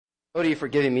Cody, for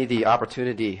giving me the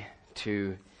opportunity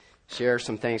to share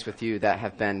some things with you that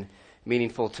have been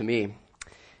meaningful to me.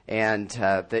 And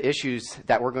the issues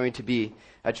that we're going to be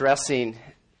addressing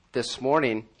this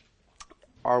morning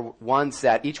are ones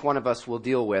that each one of us will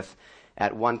deal with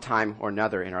at one time or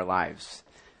another in our lives.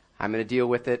 I'm going to deal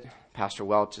with it. Pastor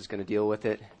Welch is going to deal with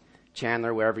it.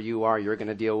 Chandler, wherever you are, you're going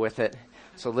to deal with it.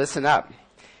 So listen up.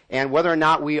 And whether or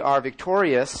not we are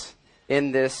victorious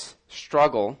in this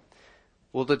struggle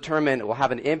will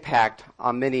have an impact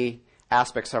on many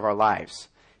aspects of our lives.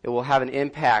 It will have an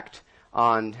impact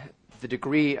on the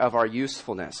degree of our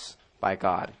usefulness by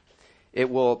God. It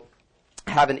will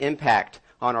have an impact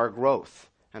on our growth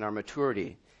and our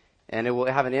maturity. And it will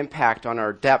have an impact on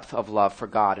our depth of love for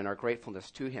God and our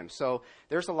gratefulness to Him. So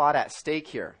there's a lot at stake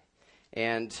here.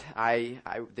 And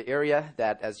the area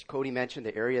that, as Cody mentioned,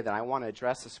 the area that I want to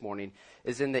address this morning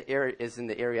is in the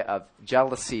area of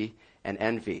jealousy and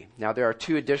envy. Now, there are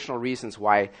two additional reasons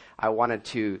why I wanted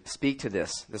to speak to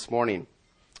this morning.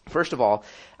 First of all,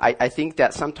 I think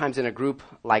that sometimes in a group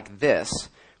like this,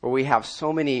 where we have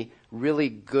so many really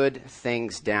good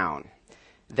things down,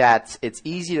 that it's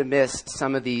easy to miss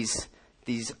some of these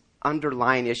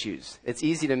underlying issues. It's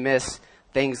easy to miss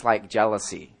things like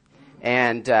jealousy.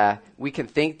 And we can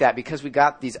think that because we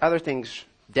got these other things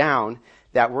down,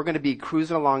 that we're going to be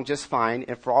cruising along just fine,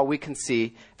 and for all we can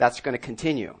see, that's going to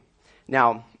continue.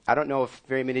 Now, I don't know if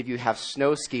very many of you have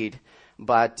snow skied,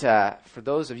 but for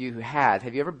those of you who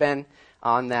have you ever been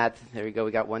on that? There we go,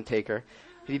 we got one taker.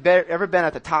 Have you ever been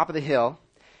at the top of the hill,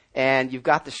 and you've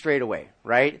got the straightaway,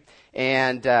 right?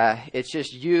 And it's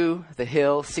just you, the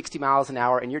hill, 60 miles an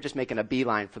hour, and you're just making a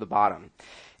beeline for the bottom.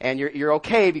 And you're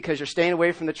okay because you're staying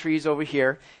away from the trees over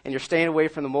here, and you're staying away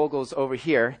from the moguls over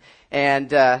here, and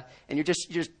you're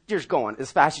just going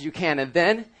as fast as you can. And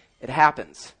then it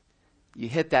happens. You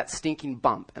hit that stinking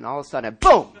bump, and all of a sudden,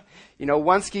 boom! You know,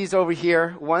 one ski's over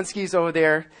here, one ski's over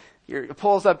there. Your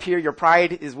pole's up here. Your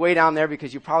pride is way down there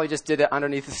because you probably just did it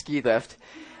underneath the ski lift,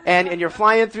 and you're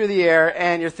flying through the air,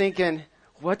 and you're thinking,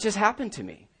 what just happened to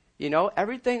me? You know,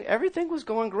 everything was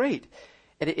going great.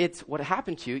 And it's what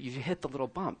happened to you. You hit the little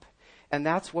bump. And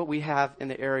that's what we have in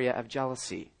the area of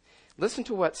jealousy. Listen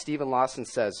to what Stephen Lawson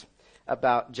says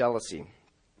about jealousy.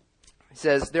 He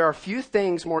says, there are few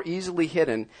things more easily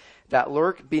hidden that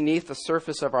lurk beneath the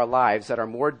surface of our lives that are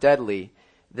more deadly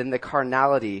than the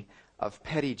carnality of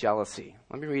petty jealousy.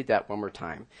 Let me read that one more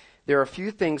time. There are few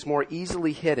things more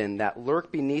easily hidden that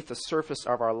lurk beneath the surface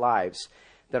of our lives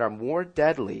that are more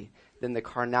deadly than the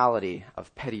carnality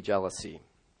of petty jealousy.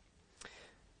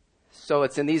 So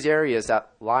it's in these areas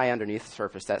that lie underneath the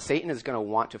surface that Satan is going to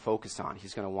want to focus on.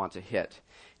 He's going to want to hit.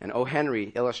 And O.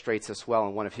 Henry illustrates this well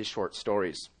in one of his short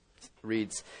stories. It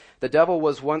reads, the devil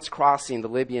was once crossing the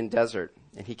Libyan desert,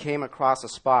 and he came across a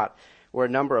spot where a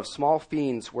number of small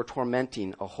fiends were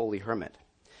tormenting a holy hermit.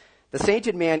 The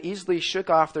sainted man easily shook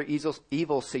off their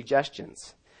evil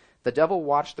suggestions. The devil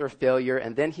watched their failure,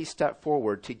 and then he stepped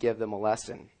forward to give them a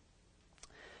lesson.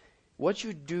 What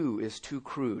you do is too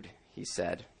crude, he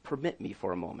said. Permit me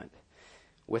for a moment.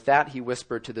 With that, he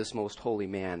whispered to this most holy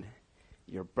man,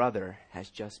 your brother has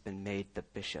just been made the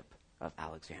Bishop of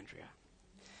Alexandria.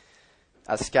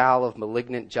 A scowl of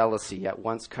malignant jealousy at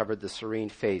once covered the serene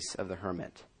face of the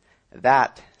hermit.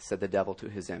 That, said the devil to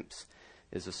his imps,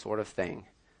 is the sort of thing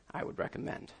I would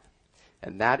recommend.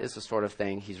 And that is the sort of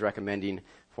thing he's recommending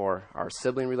for our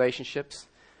sibling relationships,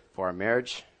 for our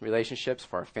marriage relationships,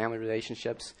 for our family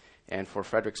relationships, and for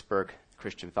Fredericksburg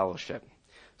Christian Fellowship.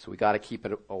 So we got to keep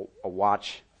a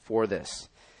watch for this.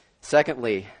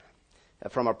 Secondly,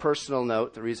 from a personal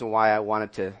note, the reason why I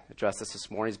wanted to address this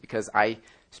morning is because I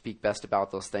speak best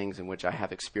about those things in which I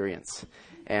have experience.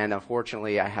 And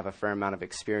unfortunately, I have a fair amount of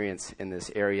experience in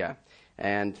this area.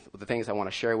 And the things I want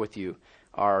to share with you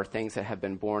are things that have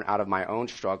been born out of my own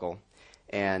struggle.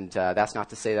 And that's not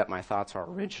to say that my thoughts are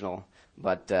original,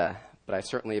 but I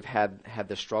certainly have had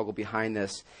the struggle behind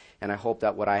this, and I hope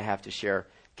that what I have to share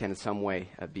can in some way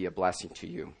be a blessing to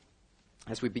you.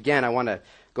 As we begin, I want to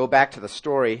go back to the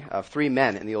story of three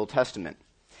men in the Old Testament.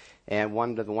 And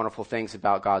one of the wonderful things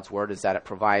about God's Word is that it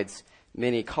provides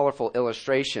many colorful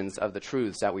illustrations of the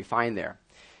truths that we find there.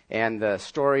 And the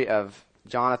story of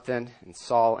Jonathan and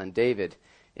Saul and David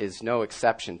is no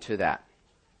exception to that.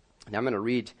 And I'm going to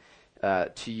read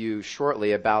to you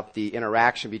shortly about the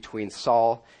interaction between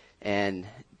Saul and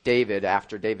David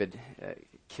after David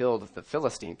killed the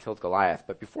Philistine, killed Goliath.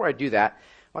 But before I do that,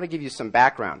 I want to give you some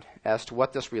background as to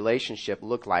what this relationship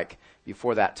looked like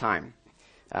before that time.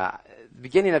 The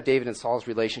beginning of David and Saul's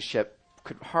relationship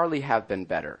could hardly have been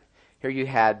better. Here you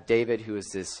had David, who is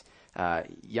this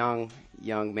young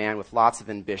man with lots of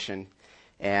ambition,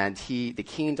 And the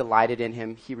king delighted in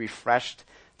him. He refreshed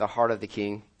the heart of the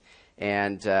king.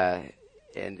 And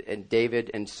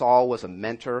David and Saul was a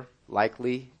mentor,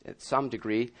 likely, at some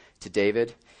degree, to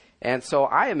David. And so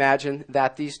I imagine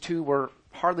that these two were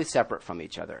hardly separate from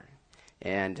each other.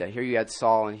 And here you had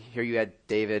Saul, and here you had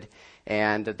David.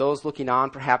 And those looking on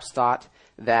perhaps thought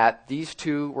that these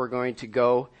two were going to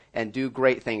go and do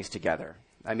great things together.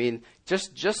 I mean,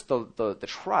 just the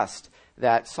trust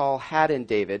that Saul had in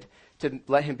David to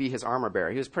let him be his armor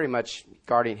bearer. He was pretty much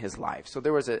guarding his life. So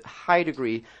there was a high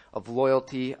degree of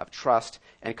loyalty, of trust,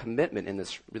 and commitment in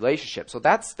this relationship. So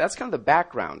that's kind of the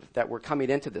background that we're coming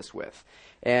into this with.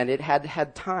 And it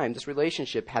had time, this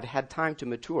relationship had time to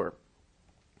mature.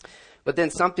 But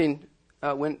then something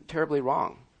went terribly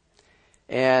wrong.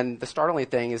 And the startling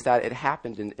thing is that it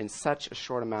happened in such a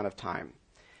short amount of time.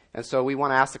 And so we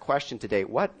want to ask the question today,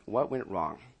 what went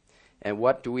wrong? And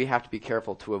what do we have to be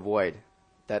careful to avoid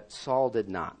that Saul did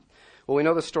not? Well, we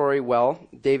know the story well.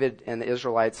 David and the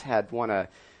Israelites had won a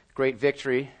great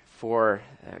victory for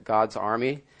God's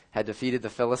army, had defeated the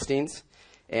Philistines.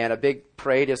 And a big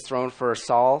parade is thrown for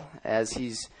Saul as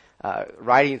he's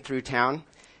riding through town.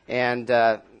 And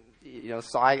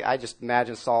so I just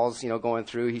imagine Saul's, going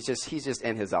through. He's just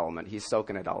in his element. He's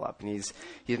soaking it all up, and he's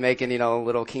making,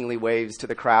 little kingly waves to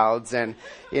the crowds, and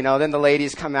then the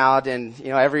ladies come out, and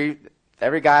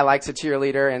every guy likes a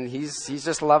cheerleader, and he's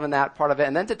just loving that part of it.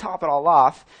 And then to top it all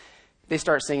off, they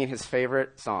start singing his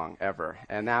favorite song ever,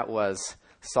 and that was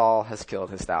Saul Has Killed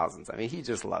His Thousands. I mean, he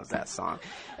just loves that song,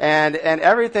 and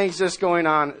everything's just going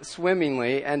on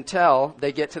swimmingly until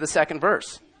they get to the second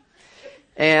verse.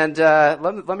 And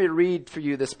let me read for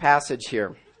you this passage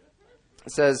here.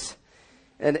 It says,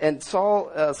 and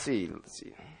Saul, let's see.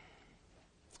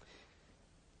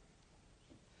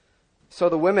 So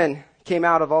the women came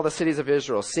out of all the cities of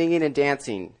Israel, singing and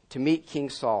dancing to meet King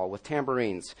Saul with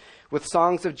tambourines, with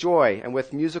songs of joy, and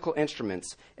with musical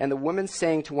instruments. And the women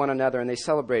sang to one another, and they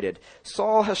celebrated,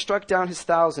 Saul has struck down his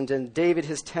 1,000, and David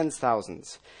his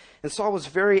 10,000s. And Saul was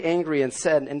very angry and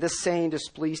said, and this saying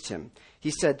displeased him. He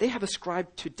said, they have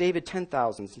ascribed to David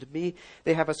 10,000s, and to me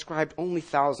they have ascribed only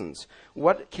thousands.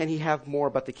 What can he have more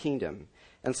but the kingdom?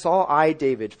 And Saul eyed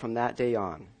David from that day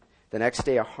on. The next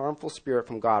day a harmful spirit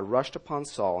from God rushed upon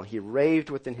Saul, and he raved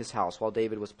within his house while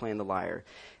David was playing the lyre,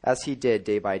 as he did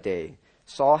day by day.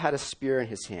 Saul had a spear in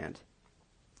his hand,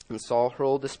 and Saul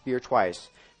hurled the spear twice,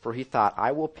 for he thought,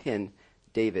 I will pin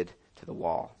David to the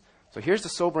wall. So here's the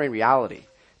sobering reality.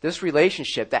 This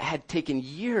relationship that had taken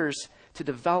years to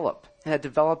develop and had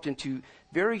developed into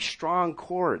very strong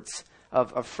chords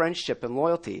of friendship and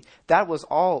loyalty, that was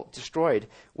all destroyed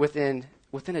within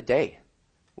a day,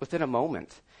 within a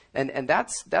moment. And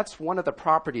that's one of the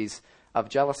properties of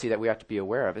jealousy that we have to be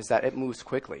aware of, is that it moves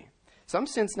quickly. Some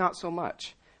sins not so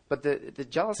much, but the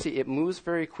jealousy, it moves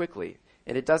very quickly,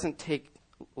 and it doesn't take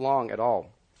long at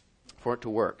all for it to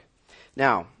work.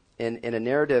 Now, in a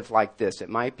narrative like this, it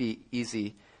might be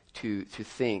easy to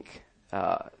think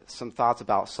some thoughts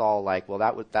about Saul, like,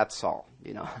 well, that's Saul.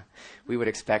 We would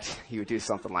expect he would do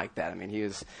something like that. I mean,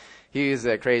 he was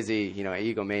a crazy,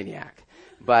 egomaniac.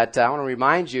 But I want to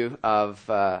remind you of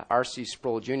R.C.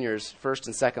 Sproul Jr.'s first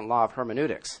and second law of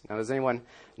hermeneutics. Now, does anyone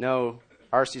know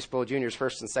R.C. Sproul Jr.'s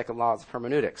first and second laws of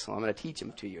hermeneutics? Well, I'm going to teach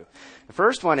them to you. The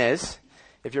first one is,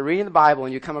 if you're reading the Bible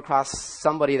and you come across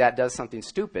somebody that does something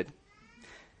stupid,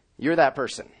 you're that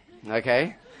person,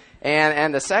 okay?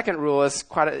 And the second rule is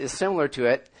similar to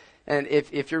it. And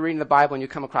if you're reading the Bible and you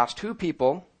come across two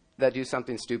people that do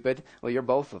something stupid, well, you're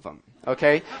both of them,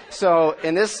 okay? So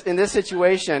in this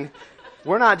situation,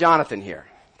 we're not Jonathan here,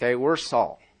 okay? We're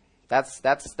Saul. That's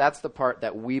the part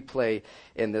that we play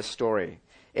in this story.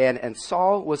 And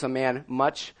Saul was a man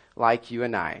much like you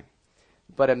and I,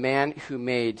 but a man who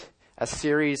made a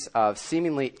series of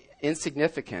seemingly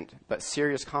insignificant but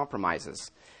serious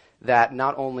compromises that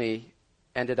not only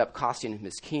ended up costing him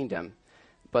his kingdom,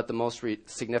 but the most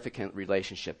significant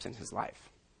relationships in his life.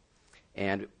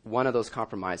 And one of those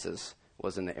compromises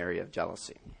was in the area of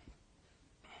jealousy.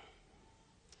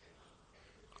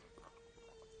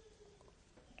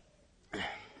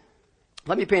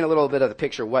 Let me paint a little bit of the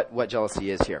picture what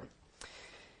jealousy is here,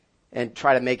 and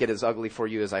try to make it as ugly for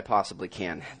you as I possibly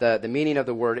can. The meaning of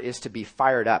the word is to be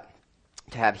fired up,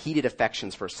 to have heated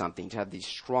affections for something, to have these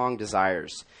strong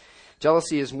desires.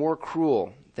 Jealousy is more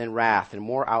cruel than wrath and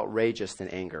more outrageous than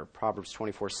anger. Proverbs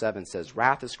 24:7 says,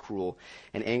 wrath is cruel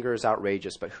and anger is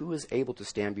outrageous, but who is able to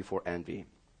stand before envy?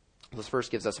 This verse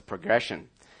gives us a progression.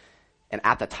 And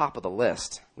at the top of the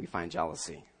list, we find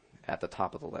jealousy. At the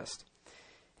top of the list.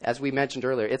 As we mentioned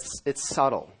earlier, it's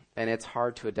subtle and it's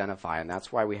hard to identify, and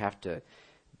that's why we have to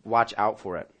watch out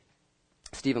for it.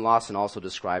 Stephen Lawson also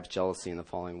describes jealousy in the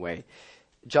following way.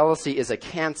 Jealousy is a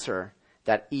cancer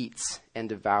that eats and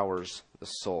devours the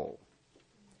soul.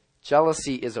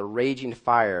 Jealousy is a raging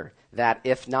fire that,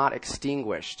 if not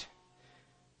extinguished,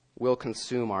 will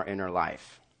consume our inner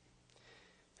life.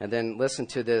 And then listen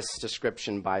to this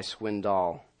description by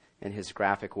Swindoll in his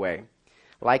graphic way.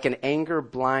 Like an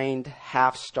anger-blind,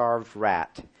 half-starved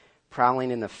rat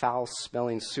prowling in the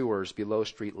foul-smelling sewers below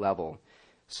street level,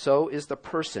 so is the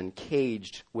person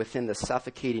caged within the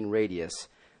suffocating radius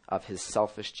of his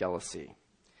selfish jealousy.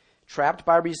 Trapped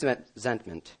by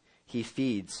resentment, he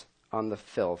feeds on the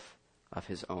filth of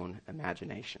his own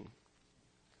imagination.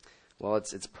 Well,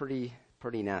 it's pretty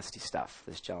nasty stuff,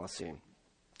 this jealousy.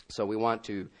 So we want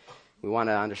to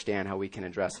understand how we can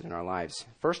address it in our lives.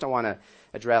 First, I want to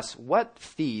address what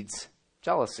feeds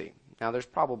jealousy. Now, there's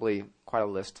probably quite a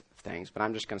list of things, but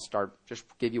I'm just going to just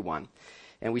give you one.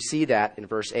 And we see that in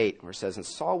verse 8, where it says, "And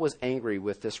Saul was angry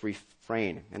with this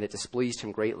refrain, and it displeased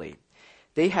him greatly.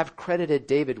 They have credited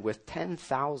David with tens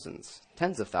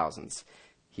of thousands,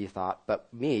 he thought,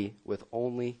 but me with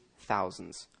only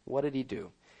thousands." What did he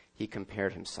do? He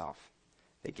compared himself.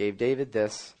 They gave David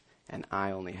this, and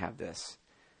I only have this.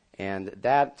 And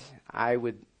that, I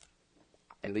would,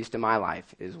 at least in my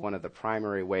life, is one of the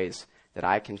primary ways that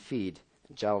I can feed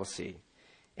jealousy.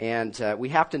 And we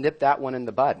have to nip that one in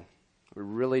the bud. We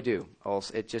really do.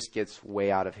 Else it just gets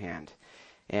way out of hand.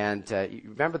 And you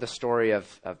remember the story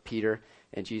of Peter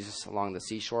and Jesus along the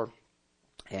seashore?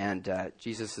 And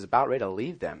Jesus is about ready to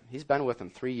leave them. He's been with them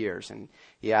 3 years, and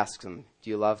he asks them, "Do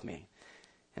you love me?"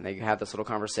 And they have this little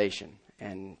conversation.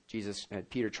 And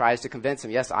Peter tries to convince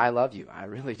him, "Yes, I love you. I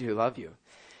really do love you."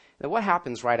 And what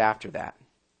happens right after that?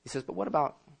 He says, "But what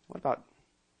about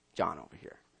John over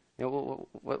here? You know,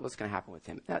 what's going to happen with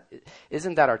him?"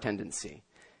 Isn't that our tendency?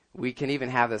 We can even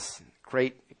have this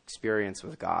great experience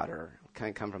with God, or kind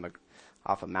of come from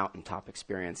off a mountaintop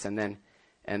experience, and then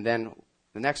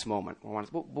the next moment we want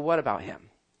to, but what about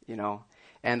him? You know,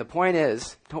 and the point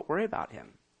is, don't worry about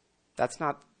him. That's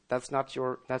not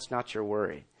your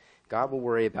worry. God will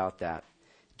worry about that.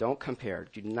 Don't compare.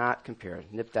 Do not compare.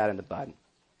 Nip that in the bud.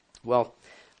 Well,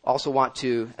 also want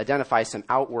to identify some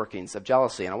outworkings of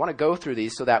jealousy, and I want to go through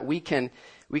these so that we can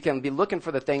be looking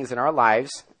for the things in our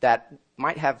lives that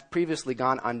might have previously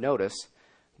gone unnoticed,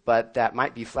 but that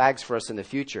might be flags for us in the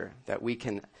future that we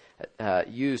can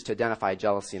use to identify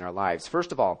jealousy in our lives.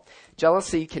 First of all,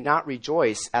 jealousy cannot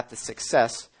rejoice at the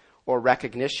success or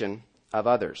recognition of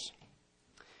others.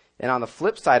 And on the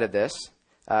flip side of this,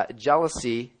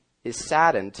 jealousy is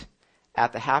saddened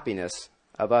at the happiness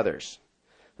of others.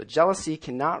 But jealousy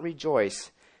cannot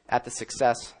rejoice at the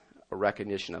success or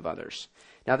recognition of others.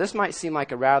 Now, this might seem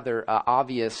like a rather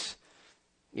obvious,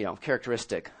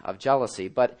 characteristic of jealousy,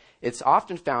 but it's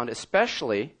often found,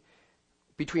 especially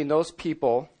between those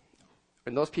people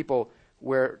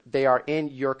where they are in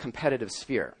your competitive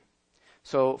sphere.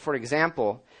 So, for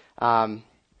example, I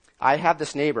have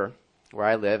this neighbor where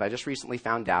I live. I just recently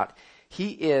found out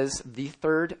he is the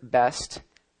third best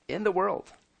in the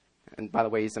world. And by the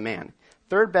way, he's a man.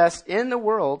 Third best in the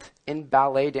world in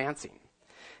ballet dancing.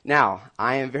 Now,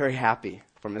 I am very happy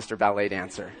for Mr. Ballet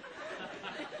Dancer.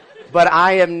 But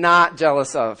I am not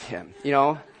jealous of him,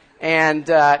 and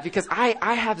because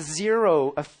I have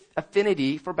zero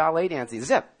affinity for ballet dancing.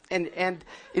 Zip. And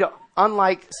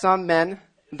unlike some men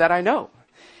that I know.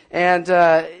 And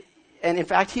in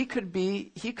fact, he could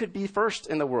be first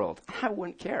in the world. I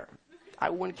wouldn't care. I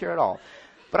wouldn't care at all.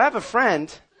 But I have a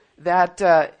friend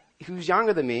that who's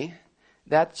younger than me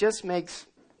that just makes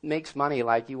money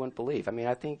like you wouldn't believe. I mean,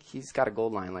 I think he's got a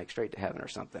gold line like straight to heaven or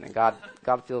something, and God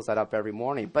fills that up every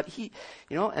morning. But he,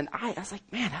 and I was like,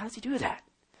 man, how does he do that?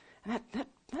 And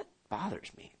that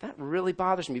bothers me. That really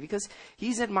bothers me because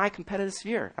he's in my competitive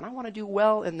sphere, and I want to do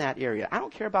well in that area. I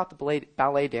don't care about the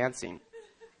ballet dancing.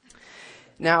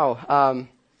 Now,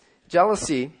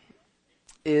 jealousy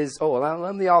is. Oh,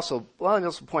 let me also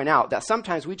point out that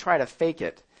sometimes we try to fake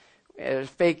it.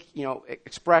 Fake,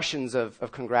 expressions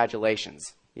of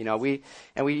congratulations. We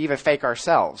even fake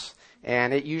ourselves,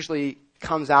 and it usually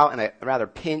comes out in a rather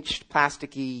pinched,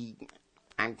 plasticky.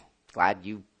 "I'm glad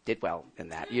you did well in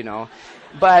that,"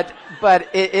 but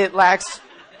it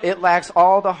lacks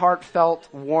all the heartfelt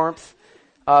warmth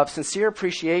of sincere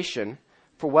appreciation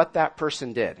for what that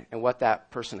person did and what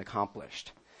that person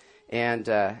accomplished, and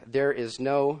there is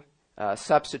no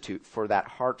substitute for that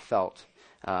heartfelt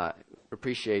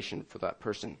appreciation for that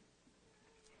person.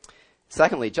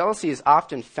 Secondly, jealousy is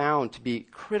often found to be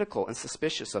critical and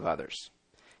suspicious of others.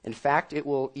 In fact, it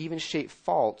will even shape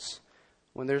faults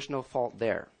when there's no fault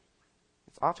there.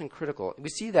 It's often critical. We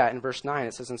see that in verse 9.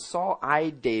 It says, "And Saul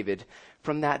eyed David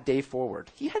from that day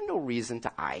forward." He had no reason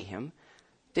to eye him.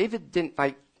 David didn't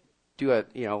do a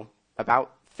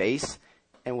about face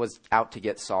and was out to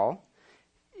get Saul.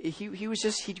 He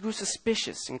grew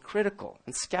suspicious and critical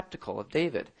and skeptical of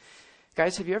David.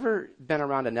 Guys, have you ever been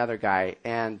around another guy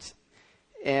and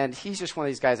he's just one of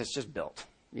these guys that's just built?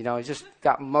 He's just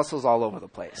got muscles all over the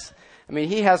place. I mean,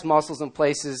 he has muscles in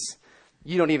places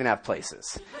you don't even have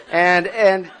places.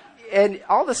 And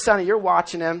all of a sudden you're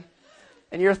watching him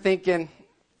and you're thinking,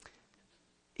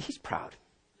 he's proud.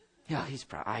 Yeah, he's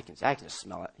proud. I can just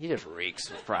smell it. He just reeks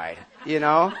with pride,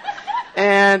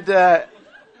 And,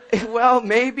 well,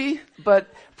 maybe,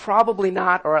 but probably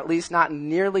not, or at least not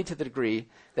nearly to the degree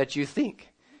that you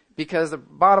think. Because the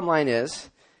bottom line is,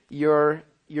 you're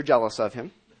jealous of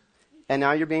him, and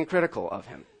now you're being critical of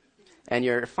him. And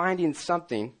you're finding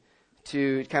something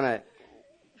to kind of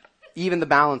even the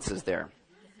balances there.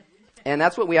 And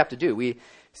that's what we have to do. We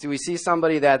see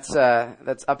somebody that's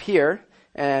up here,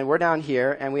 and we're down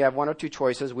here, and we have one or two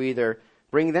choices. We either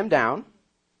bring them down,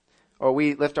 or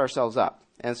we lift ourselves up.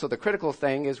 And so the critical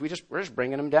thing is we're just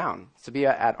bringing them down to be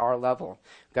at our level.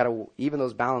 We've got to even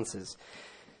those balances.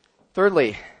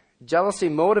 Thirdly, jealousy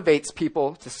motivates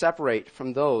people to separate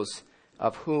from those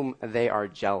of whom they are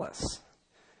jealous.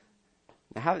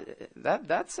 Now,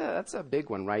 that's a big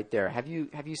one right there. Have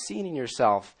you seen in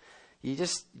yourself, you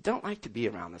just don't like to be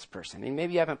around this person? I mean,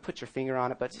 maybe you haven't put your finger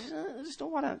on it, but just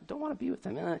don't want to be with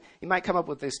them. You might come up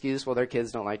with the excuse, well, their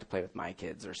kids don't like to play with my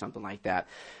kids or something like that.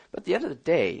 But at the end of the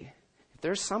day, if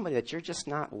there's somebody that you're just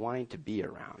not wanting to be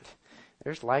around,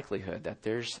 there's likelihood that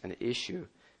there's an issue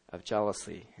of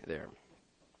jealousy there.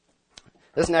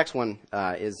 This next one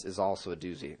is also a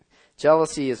doozy.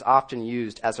 Jealousy is often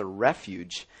used as a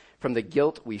refuge from the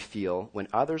guilt we feel when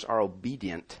others are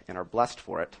obedient and are blessed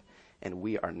for it, and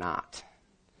we are not.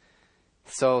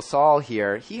 So Saul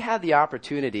here, he had the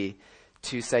opportunity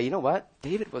to say, you know what?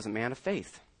 David was a man of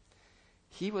faith.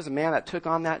 He was a man that took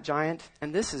on that giant,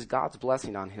 and this is God's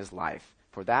blessing on his life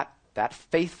for that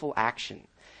faithful action.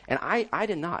 And I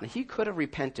did not. And he could have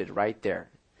repented right there.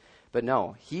 But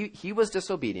no, he was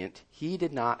disobedient. He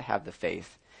did not have the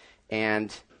faith.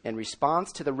 And in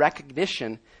response to the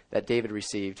recognition that David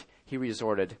received, he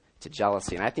resorted to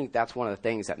jealousy. And I think that's one of the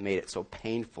things that made it so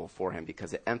painful for him,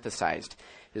 because it emphasized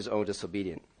his own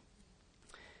disobedience.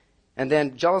 And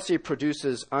then jealousy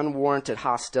produces unwarranted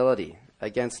hostility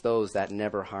against those that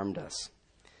never harmed us.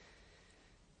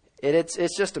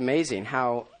 It's just amazing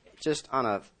how just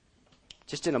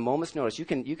in a moment's notice, you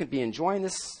can be enjoying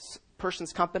this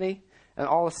person's company, and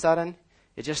all of a sudden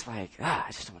it's just like, I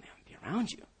just don't want to be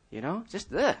around you.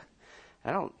 Just ugh.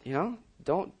 I don't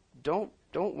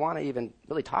want to even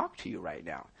really talk to you right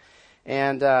now.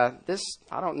 And this,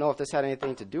 I don't know if this had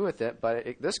anything to do with it,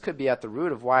 but this could be at the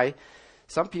root of why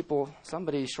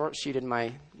somebody short-sheeted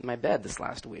my bed this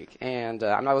last week. And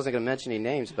I wasn't going to mention any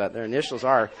names, but their initials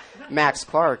are Max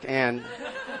Clark and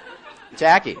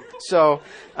Jackie. So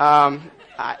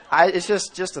it's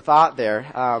just a thought there.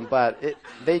 But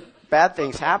bad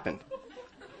things happen.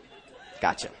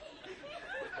 Gotcha.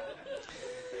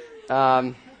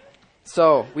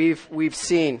 So we've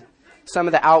seen some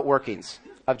of the outworkings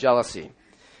of jealousy.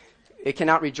 It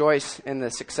cannot rejoice in the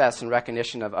success and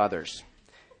recognition of others.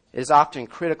 It is often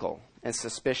critical and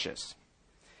suspicious.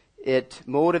 It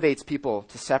motivates people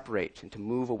to separate and to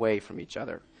move away from each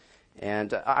other.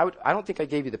 And I don't think I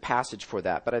gave you the passage for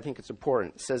that, but I think it's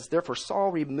important. It says, "Therefore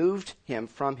Saul removed him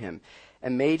from him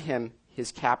and made him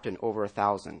his captain over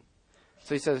 1,000.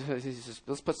 So he says,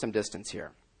 let's put some distance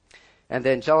here. And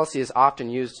then jealousy is often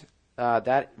used,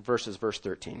 that verse is verse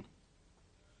 13.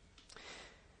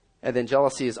 And then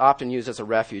jealousy is often used as a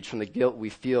refuge from the guilt we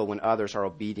feel when others are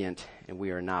obedient and we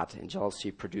are not. And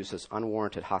jealousy produces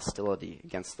unwarranted hostility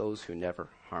against those who never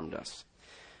harmed us.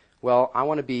 Well, I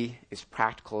want to be as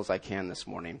practical as I can this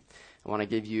morning. I want to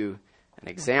give you an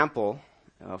example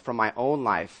from my own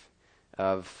life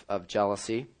of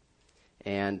jealousy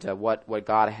and what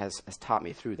God has taught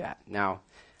me through that. Now,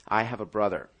 I have a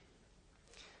brother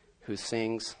who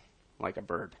sings like a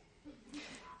bird.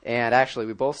 And actually,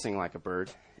 we both sing like a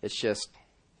bird. It's just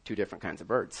two different kinds of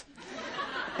birds.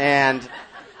 And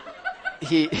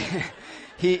he's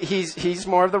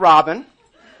more of the robin,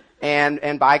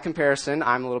 and by comparison,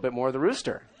 I'm a little bit more of the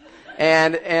rooster.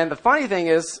 And the funny thing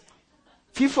is,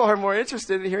 people are more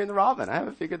interested in hearing the robin. I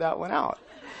haven't figured that one out.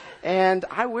 And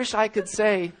I wish I could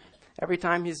say every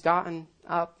time he's gotten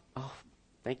up, "Oh,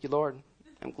 thank you, Lord.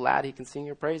 I'm glad he can sing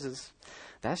your praises."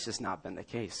 That's just not been the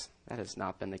case. That has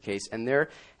not been the case. And there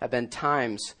have been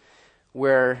times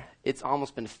where it's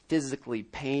almost been physically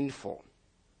painful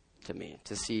to me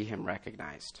to see him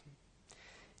recognized.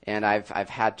 And I've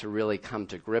had to really come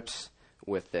to grips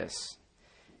with this.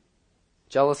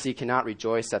 Jealousy cannot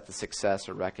rejoice at the success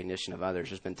or recognition of others.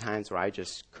 There's been times where I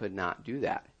just could not do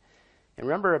that. And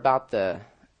remember about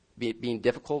being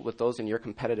difficult with those in your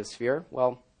competitive sphere?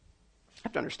 Well, you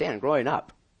have to understand, growing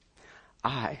up,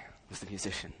 I was the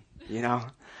musician, you know?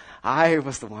 I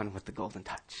was the one with the golden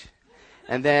touch.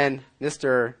 And then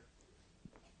Mr.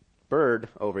 Bird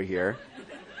over here,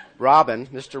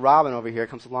 Mr. Robin over here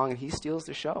comes along and he steals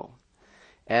the show.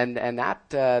 And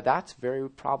that's very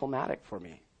problematic for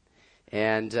me.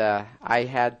 And I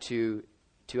had to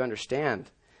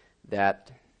understand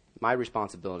that my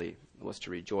responsibility was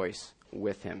to rejoice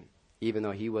with him, even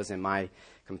though he was in my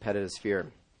competitive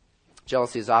sphere.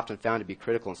 Jealousy is often found to be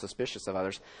critical and suspicious of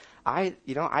others. I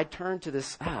turn to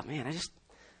this, I just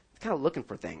kind of looking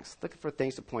for things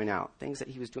to point out, things that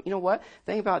he was doing. You know what?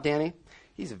 The thing about Danny,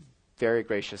 he's a very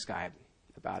gracious guy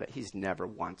about it. He's never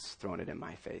once thrown it in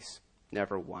my face.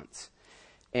 Never once.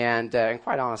 And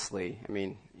quite honestly, I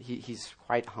mean, he's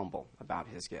quite humble about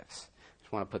his gifts.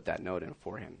 Just want to put that note in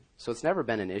for him. So it's never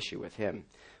been an issue with him.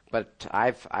 But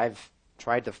I've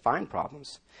tried to find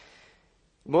problems.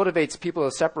 It motivates people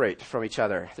to separate from each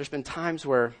other. There's been times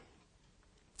where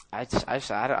I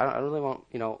really won't,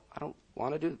 I don't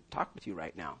want to talk with you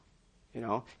right now.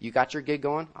 You got your gig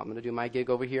going. I'm going to do my gig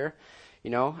over here.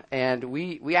 And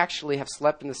we actually have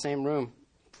slept in the same room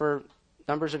for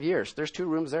numbers of years. There's 2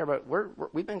 rooms there, but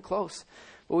we've been close.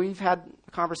 But we've had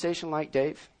a conversation like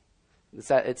Dave.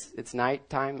 It's night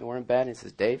time, and we're in bed, and he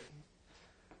says, Dave?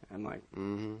 I'm like,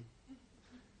 mm-hmm.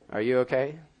 Are you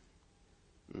okay?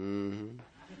 Mm-hmm.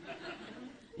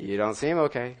 You don't seem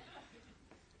okay.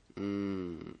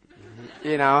 Mm-hmm.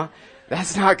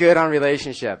 That's not good on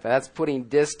relationship. That's putting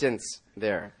distance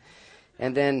there.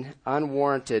 And then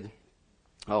unwarranted,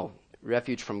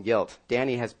 refuge from guilt.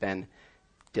 Danny has been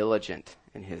more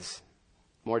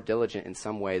diligent in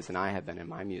some ways than I have been in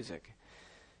my music.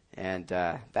 And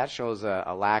that shows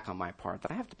a lack on my part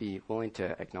that I have to be willing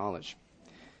to acknowledge.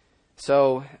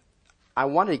 So I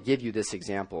wanted to give you this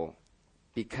example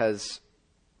because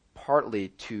partly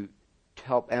to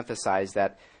help emphasize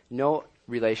that no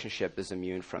relationship is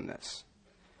immune from this.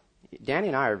 Danny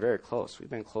and I are very close. We've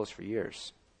been close for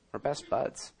years. We're best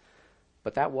buds.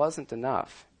 But that wasn't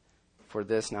enough for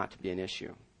this not to be an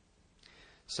issue.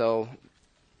 So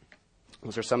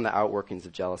those are some of the outworkings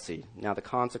of jealousy. Now, the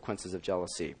consequences of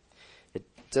jealousy. It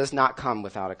does not come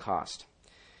without a cost.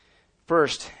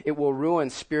 First, it will ruin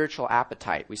spiritual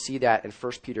appetite. We see that in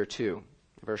 1 Peter 2,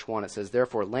 verse 1. It says,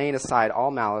 therefore, laying aside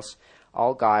all malice,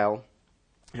 all guile,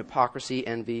 hypocrisy,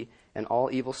 envy, and all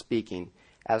evil speaking,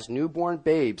 as newborn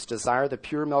babes desire the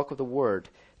pure milk of the word,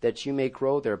 that you may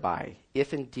grow thereby,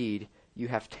 if indeed you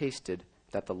have tasted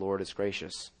that the Lord is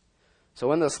gracious.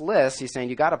 So in this list, he's saying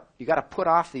you got to put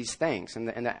off these things. And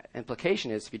the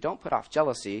implication is if you don't put off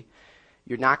jealousy,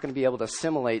 you're not going to be able to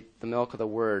assimilate the milk of the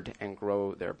word and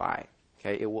grow thereby.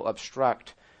 Okay? It will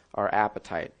obstruct our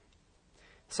appetite.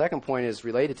 Second point is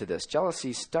related to this.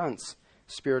 Jealousy stunts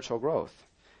spiritual growth.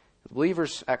 The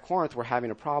believers at Corinth were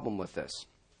having a problem with this.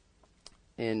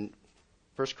 In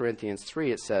 1 Corinthians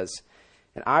 3, it says,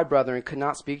 and I, brethren, could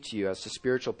not speak to you as to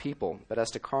spiritual people, but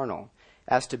as to carnal,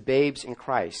 as to babes in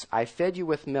Christ. I fed you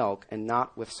with milk and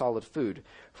not with solid food.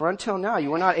 For until now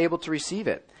you were not able to receive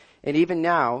it. And even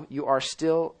now you are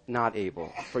still not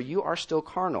able, for you are still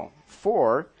carnal.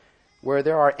 For where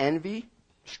there are envy,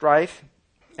 strife,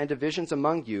 and divisions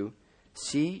among you,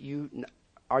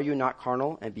 are you not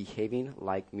carnal and behaving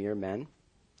like mere men?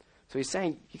 So he's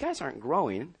saying, you guys aren't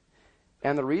growing.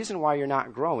 And the reason why you're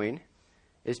not growing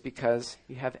is because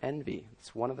you have envy.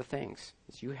 It's one of the things,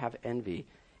 is you have envy.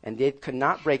 And they could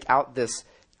not break out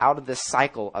of this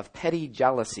cycle of petty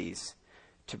jealousies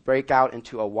to break out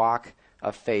into a walk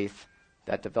of faith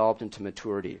that developed into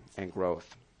maturity and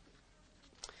growth.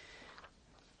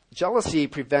 Jealousy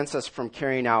prevents us from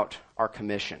carrying out our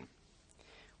commission.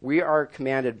 We are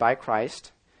commanded by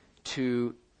Christ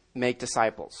to make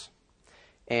disciples.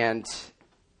 And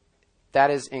that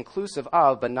is inclusive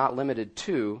of, but not limited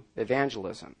to,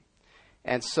 evangelism.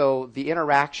 And so the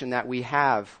interaction that we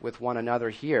have with one another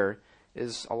here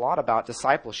is a lot about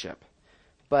discipleship.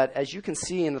 But as you can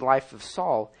see in the life of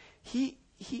Saul, he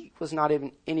was not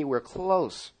even anywhere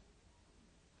close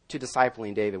to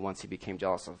discipling David once he became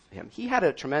jealous of him. He had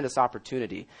a tremendous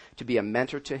opportunity to be a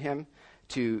mentor to him,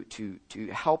 to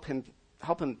help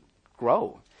him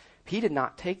grow. He did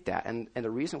not take that. And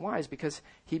the reason why is because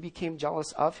he became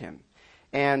jealous of him.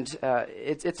 And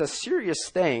it's a serious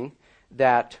thing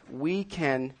that we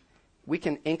can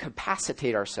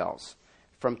incapacitate ourselves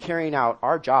from carrying out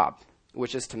our job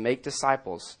which is to make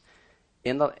disciples,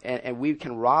 and we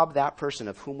can rob that person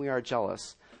of whom we are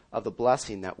jealous of the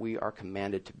blessing that we are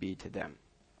commanded to be to them.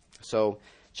 So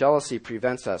jealousy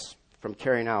prevents us from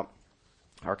carrying out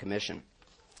our commission.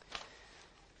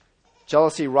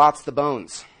 Jealousy rots the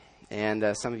bones.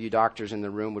 And some of you doctors in the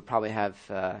room would probably have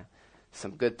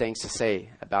some good things to say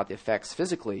about the effects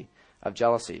physically of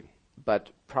jealousy. But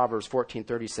Proverbs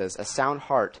 14:30 says, "A sound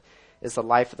heart is the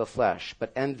life of the flesh,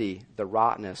 but envy the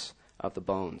rottenness of the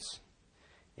bones."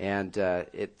 And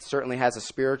it certainly has a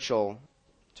spiritual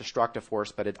destructive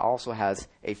force, but it also has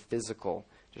a physical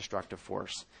destructive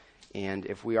force. And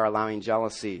if we are allowing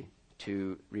jealousy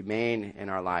to remain in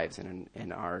our lives and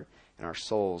in our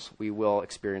souls, we will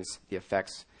experience the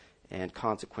effects and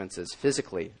consequences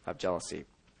physically of jealousy.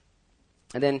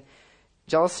 And then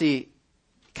jealousy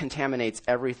contaminates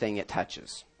everything it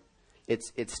touches.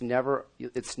 It's never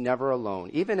alone.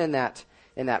 Even in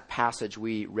that passage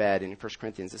we read in 1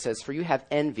 Corinthians, it says, "For you have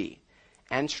envy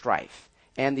and strife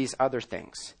and these other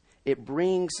things." It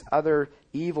brings other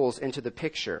evils into the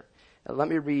picture. Now, let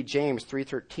me read James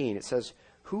 3:13. It says,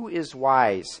 "Who is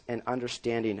wise and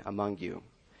understanding among you?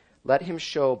 Let him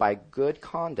show by good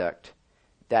conduct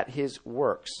that his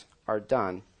works are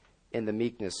done in the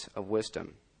meekness of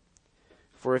wisdom.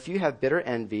 For if you have bitter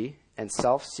envy and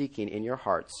self-seeking in your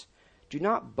hearts, do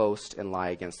not boast and lie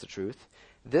against the truth.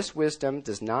 This wisdom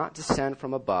does not descend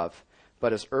from above,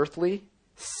 but is earthly,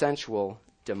 sensual,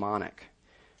 demonic.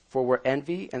 For where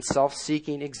envy and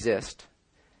self-seeking exist,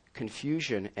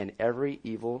 confusion and every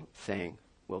evil thing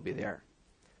will be there."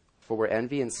 For where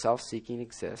envy and self-seeking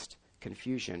exist,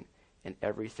 confusion and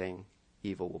everything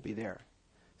evil will be there.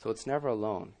 So it's never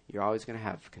alone. You're always going to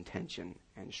have contention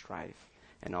and strife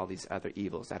and all these other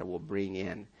evils that it will bring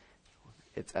in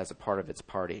as a part of its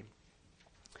party.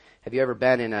 Have you ever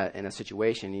been in a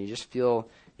situation and you just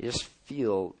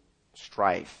feel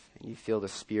strife and you feel the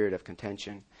spirit of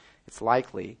contention? It's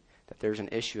likely that there's an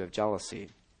issue of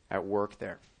jealousy at work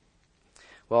there.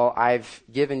 Well, I've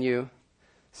given you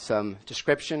some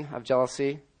description of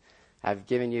jealousy. I've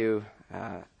given you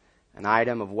an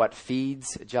item of what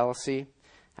feeds jealousy.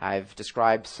 I've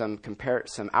described some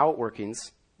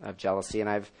outworkings of jealousy, and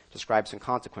I've described some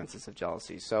consequences of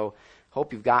jealousy. So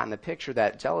hope you've gotten the picture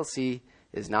that jealousy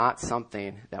is not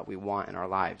something that we want in our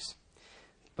lives.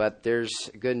 But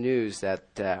there's good news that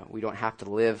we don't have to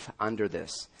live under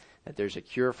this, that there's a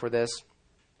cure for this.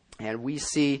 And we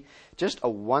see just a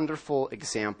wonderful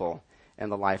example in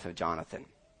the life of Jonathan.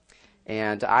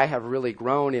 And I have really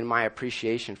grown in my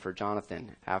appreciation for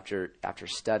Jonathan after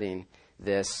studying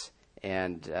this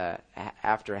and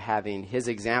after having his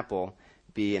example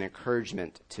be an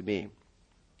encouragement to me.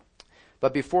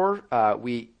 But before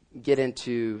we get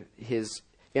into his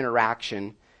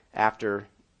interaction after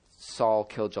Saul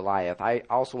killed Goliath, I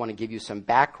also want to give you some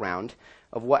background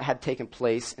of what had taken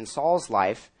place in Saul's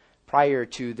life prior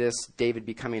to this David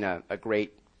becoming a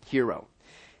great hero.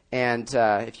 And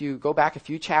if you go back a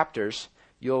few chapters,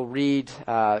 you'll read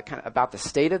kind of about the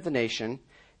state of the nation.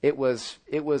 It was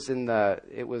in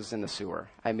the sewer.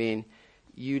 I mean,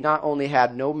 you not only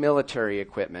had no military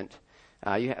equipment.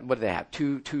 You had, what did they have?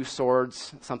 Two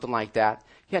swords, something like that.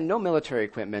 You had no military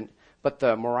equipment, but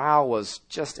the morale was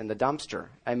just in the dumpster.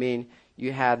 I mean,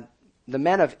 you had the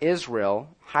men of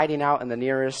Israel hiding out in the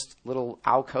nearest little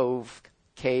alcove,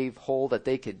 cave, hole that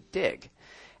they could dig.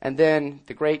 And then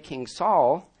the great King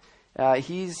Saul,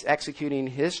 he's executing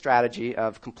his strategy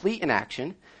of complete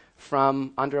inaction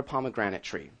from under a pomegranate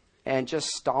tree and just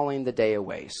stalling the day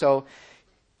away. So,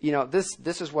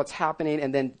 this is what's happening.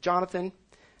 And then Jonathan,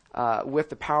 with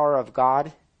the power of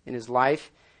God in his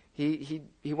life, he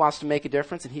wants to make a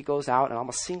difference, and he goes out and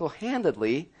almost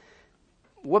single-handedly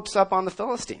whoops up on the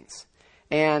Philistines.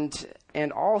 And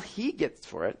all he gets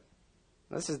for it,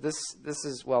 this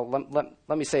is well,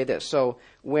 let me say this. So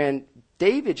when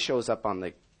David shows up on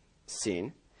the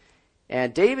scene,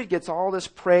 and David gets all this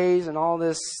praise and all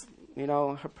this,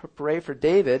 hooray for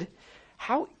David,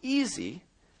 how easy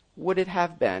would it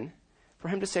have been for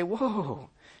him to say, "Whoa,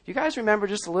 you guys remember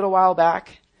just a little while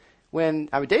back when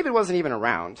David wasn't even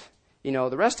around?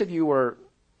 The rest of you were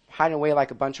hiding away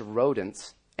like a bunch of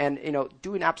rodents and,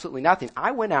 doing absolutely nothing.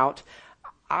 I went out,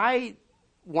 I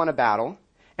won a battle,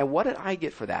 and what did I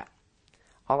get for that?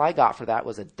 All I got for that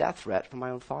was a death threat from my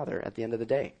own father at the end of the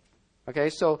day." Okay,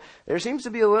 so there seems to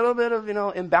be a little bit of,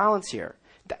 imbalance here.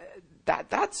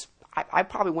 I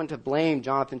probably wouldn't have blamed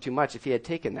Jonathan too much if he had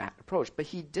taken that approach, but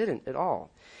he didn't at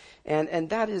all. And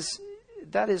that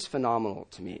is phenomenal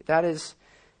to me. That is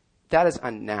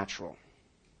unnatural.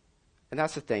 And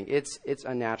that's the thing. It's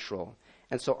unnatural.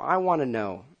 And so I want to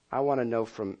know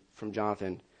from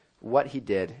Jonathan, what he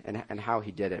did and how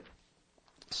he did it.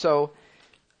 So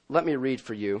let me read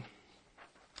for you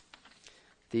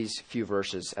these few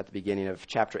verses at the beginning of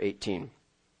chapter 18. It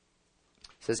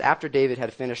says, after David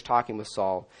had finished talking with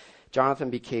Saul, Jonathan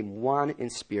became one in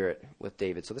spirit with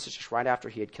David. So this is just right after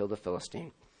he had killed the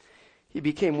Philistine. He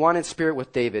became one in spirit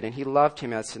with David, and he loved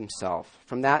him as himself.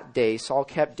 From that day, Saul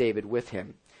kept David with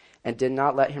him and did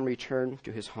not let him return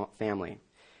to his family.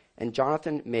 And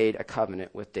Jonathan made a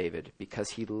covenant with David because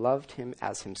he loved him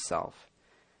as himself.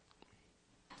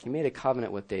 He made a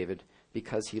covenant with David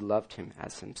because he loved him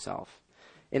as himself.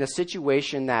 In a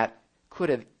situation that could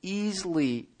have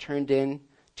easily turned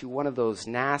into one of those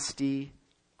nasty,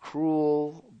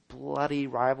 cruel, bloody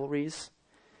rivalries,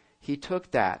 he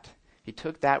took that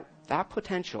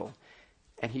potential,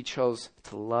 and he chose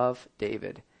to love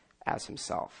David as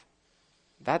himself.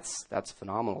 That's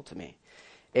phenomenal to me.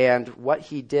 And what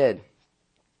he did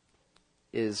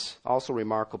is also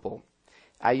remarkable.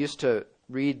 I used to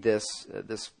read the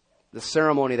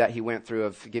ceremony that he went through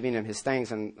of giving him his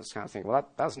things, and I was kind of thinking, well,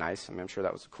 that was nice. I mean, I'm sure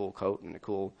that was a cool coat and a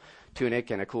cool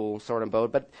tunic and a cool sword and bow,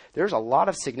 but there's a lot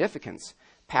of significance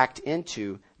packed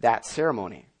into that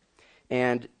ceremony.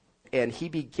 And he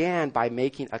began by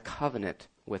making a covenant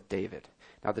with David.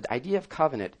 Now, the idea of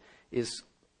covenant is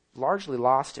largely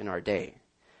lost in our day,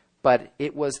 but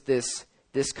it was this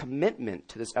commitment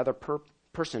to this other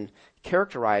person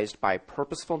characterized by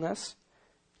purposefulness.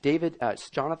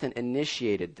 Jonathan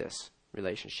initiated this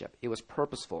relationship. It was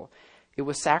purposeful. It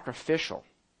was sacrificial.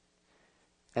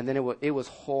 And then it was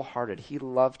wholehearted. He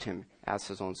loved him as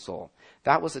his own soul.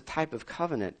 That was a type of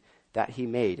covenant that he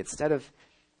made. Instead of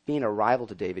being a rival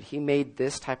to David, he made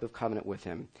this type of covenant with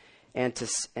him. And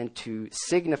to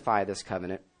signify this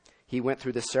covenant, he went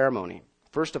through the ceremony.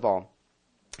 First of all,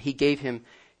 he gave him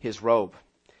his robe.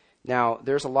 Now,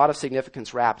 there's a lot of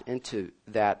significance wrapped into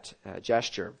that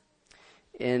gesture.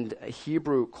 In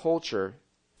Hebrew culture,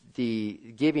 the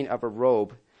giving of a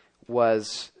robe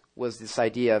was this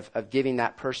idea of giving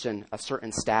that person a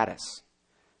certain status.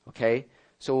 Okay?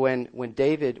 So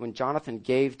when Jonathan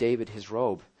gave David his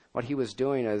robe, what he was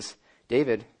doing is,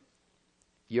 David,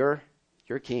 you're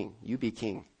king. You be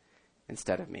king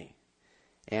instead of me.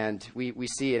 And we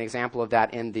see an example of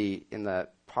that in the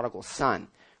prodigal son,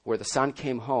 where the son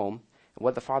came home, and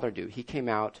what did the father do? He came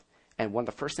out, and one of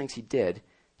the first things he did,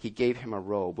 he gave him a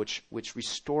robe, which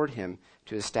restored him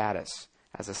to his status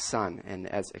as a son and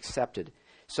as accepted.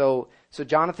 So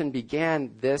Jonathan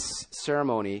began this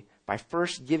ceremony by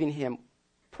first giving him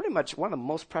pretty much one of the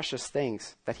most precious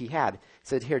things that he had. He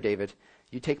said, here, David,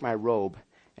 you take my robe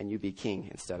and you be king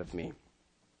instead of me.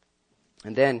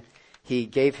 And then he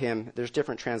gave him, there's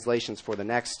different translations for the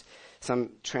next.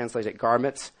 Some translate it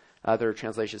garments. Other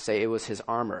translations say it was his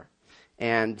armor.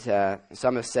 And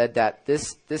some have said that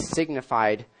this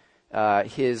signified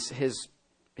his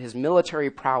military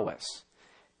prowess.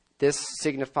 This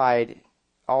signified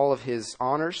all of his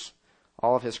honors,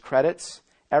 all of his credits,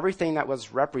 everything that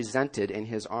was represented in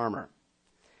his armor.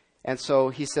 And so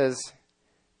he says,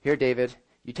 here, David,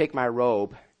 you take my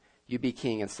robe, you be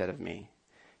king instead of me.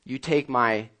 You take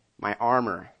my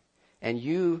armor, and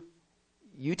you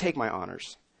take my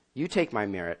honors. You take my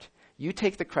merit. You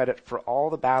take the credit for all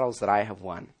the battles that I have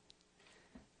won.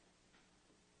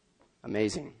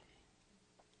 Amazing.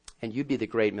 And you be the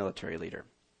great military leader.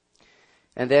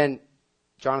 And then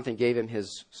Jonathan gave him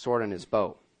his sword and his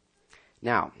bow.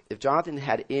 Now, if Jonathan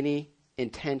had any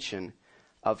intention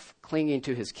of clinging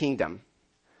to his kingdom,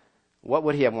 what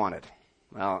would he have wanted?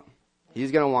 Well,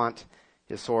 he's going to want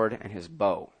his sword and his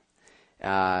bow.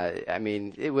 I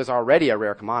mean, it was already a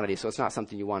rare commodity, so it's not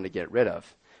something you want to get rid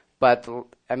of. But,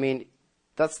 I mean,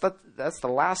 that's the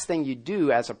last thing you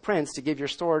do as a prince, to give your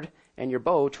sword and your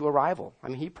bow to a rival. I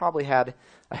mean, he probably had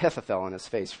a Ahithophel on his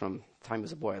face from the time he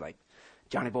was a boy, like,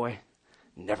 Johnny boy,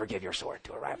 never give your sword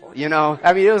to a rival. You know,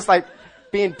 I mean, it was like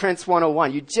being Prince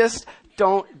 101. You just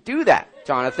don't do that,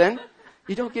 Jonathan.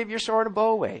 You don't give your sword and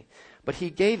bow away. But he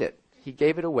gave it. He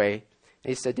gave it away. And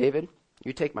he said, David,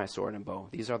 you take my sword and bow.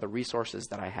 These are the resources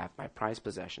that I have, my prized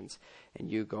possessions,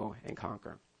 and you go and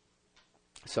conquer.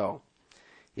 So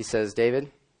he says,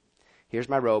 David, here's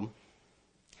my robe.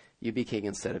 You be king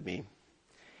instead of me.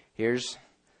 Here's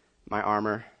my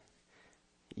armor.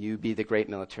 You be the great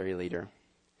military leader.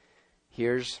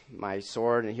 Here's my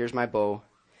sword and here's my bow.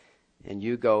 And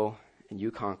you go and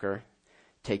you conquer.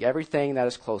 Take everything that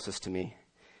is closest to me.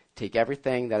 Take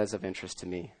everything that is of interest to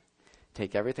me.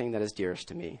 Take everything that is dearest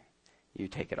to me. You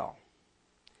take it all.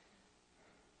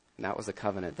 And that was the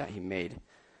covenant that he made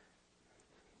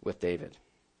with David.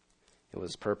 It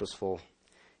was purposeful,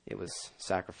 it was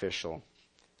sacrificial,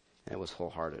 and it was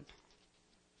wholehearted.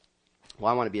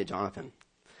 Well, I want to be a Jonathan.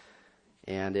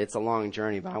 And it's a long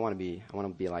journey, but I want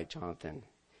to be like Jonathan.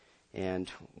 And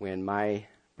when my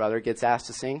brother gets asked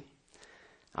to sing,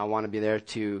 I want to be there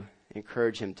to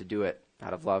encourage him to do it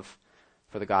out of love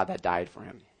for the God that died for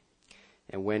him.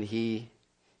 And when he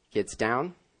gets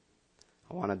down,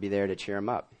 I want to be there to cheer him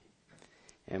up.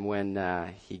 And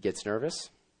when he gets nervous,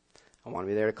 I want to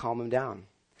be there to calm him down.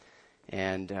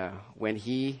 And when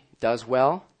he does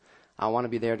well, I want to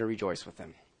be there to rejoice with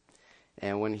him.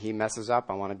 And when he messes up,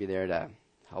 I want to be there to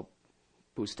help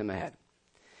boost him ahead.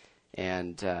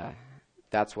 And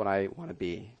that's what I want to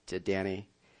be to Danny.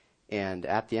 And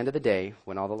at the end of the day,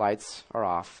 when all the lights are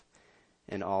off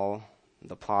and all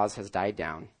the applause has died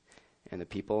down and the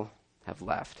people have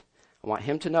left, I want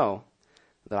him to know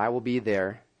that I will be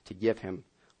there to give him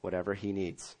whatever he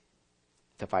needs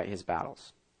to fight his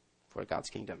battles for God's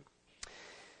kingdom.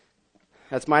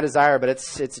 That's my desire, but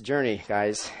it's a journey,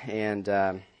 guys. And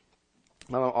I'll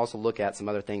also look at some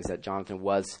other things that Jonathan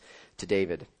was to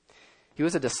David. He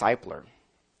was a discipler.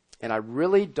 And I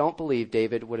really don't believe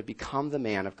David would have become the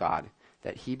man of God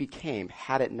that he became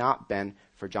had it not been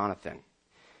for Jonathan.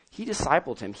 He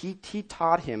discipled him. He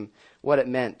taught him what it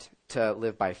meant to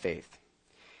live by faith.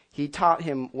 He taught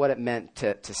him what it meant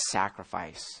to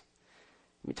sacrifice.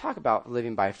 We talk about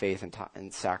living by faith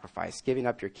and sacrifice, giving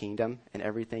up your kingdom and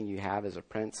everything you have as a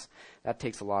prince. That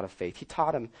takes a lot of faith. He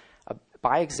taught him,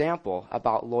 by example,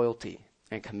 about loyalty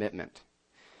and commitment.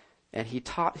 And he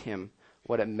taught him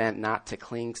what it meant not to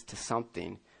cling to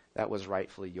something that was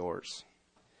rightfully yours.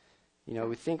 You know,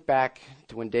 we think back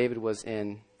to when David was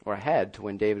in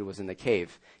the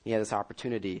cave. He had this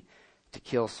opportunity to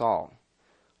kill Saul.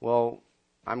 Well,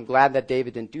 I'm glad that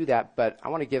David didn't do that, but I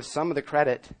want to give some of the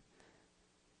credit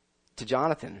to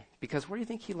Jonathan, because where do you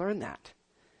think he learned that?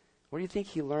 Where do you think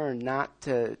he learned not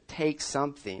to take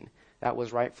something that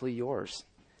was rightfully yours?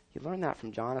 He learned that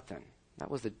from Jonathan. That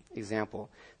was the example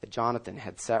that Jonathan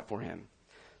had set for him.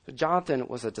 So Jonathan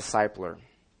was a discipler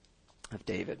of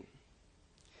David.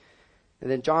 And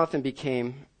then Jonathan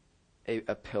became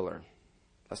a pillar,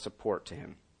 a support to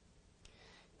him.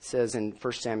 It says in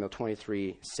 1 Samuel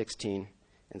 23:16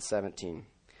 and 17.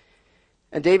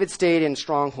 And David stayed in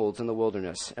strongholds in the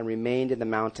wilderness and remained in the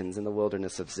mountains in the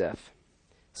wilderness of Ziph.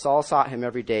 Saul sought him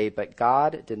every day, but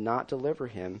God did not deliver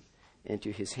him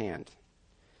into his hand.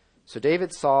 So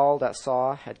David saw that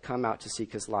Saul had come out to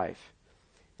seek his life,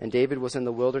 and David was in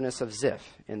the wilderness of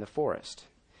Ziph in the forest.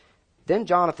 Then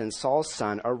Jonathan, Saul's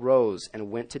son, arose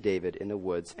and went to David in the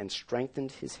woods and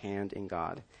strengthened his hand in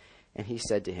God. And he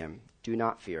said to him, Do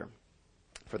not fear,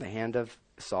 for the hand of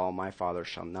Saul my father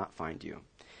shall not find you.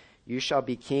 You shall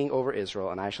be king over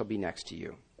Israel, and I shall be next to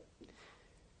you.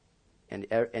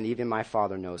 And even my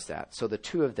father knows that. So the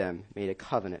two of them made a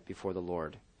covenant before the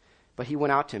Lord. But he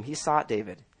went out to him. He sought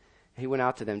David. He went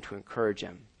out to them to encourage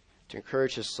him, to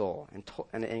encourage his soul,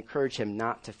 and encourage him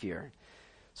not to fear.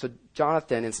 So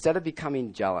Jonathan, instead of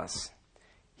becoming jealous,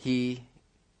 he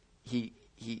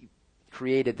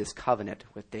created this covenant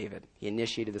with David. He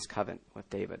initiated this covenant with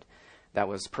David that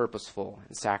was purposeful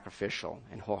and sacrificial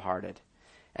and wholehearted.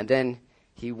 And then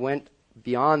he went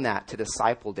beyond that to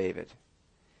disciple David.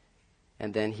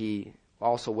 And then he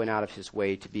also went out of his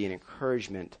way to be an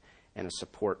encouragement and a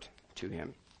support to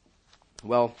him.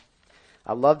 Well,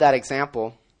 I love that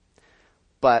example,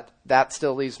 but that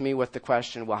still leaves me with the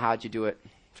question, well, how'd you do it,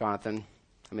 Jonathan?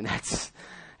 I mean,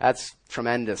 that's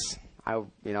tremendous. I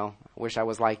wish I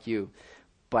was like you,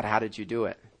 but how did you do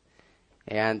it?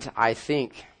 And I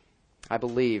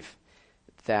believe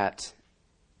that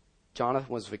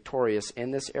Jonathan was victorious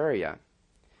in this area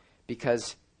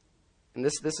because, and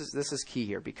this is key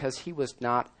here, because he was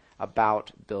not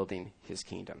about building his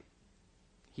kingdom.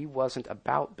 He wasn't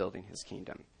about building his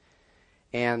kingdom.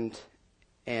 And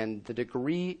the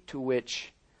degree to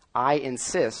which I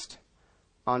insist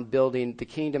on building the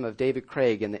kingdom of David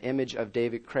Craig in the image of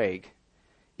David Craig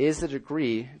is the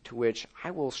degree to which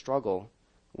I will struggle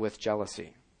with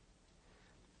jealousy.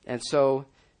 And so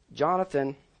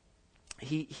Jonathan,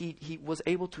 he was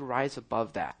able to rise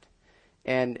above that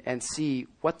and see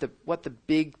what the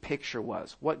big picture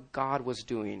was, what God was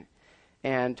doing,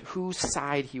 and whose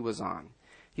side he was on.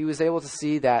 He was able to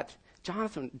see that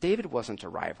David wasn't a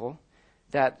rival,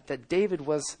 that David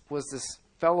was this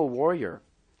fellow warrior.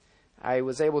 I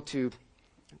was able to,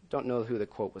 don't know who the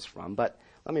quote was from, but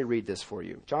let me read this for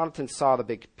you. Jonathan saw the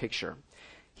big picture.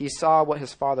 He saw what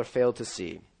his father failed to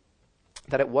see,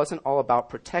 that it wasn't all about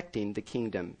protecting the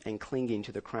kingdom and clinging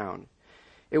to the crown.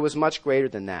 It was much greater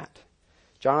than that.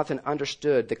 Jonathan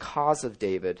understood the cause of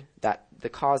David, the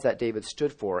cause that David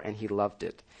stood for, and he loved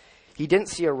it. He didn't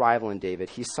see a rival in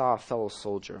David. He saw a fellow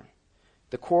soldier.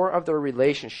 The core of their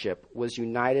relationship was a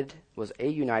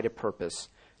united purpose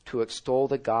to extol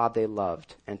the God they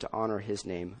loved and to honor his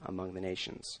name among the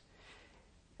nations.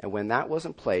 And when that was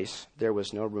in place, there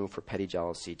was no room for petty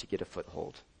jealousy to get a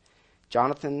foothold.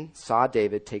 Jonathan saw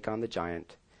David take on the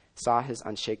giant, saw his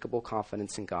unshakable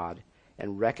confidence in God,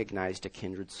 and recognized a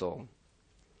kindred soul.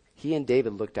 He and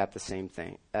David looked at the same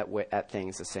thing, at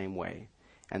things the same way,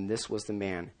 and this was the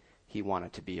man he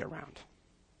wanted to be around.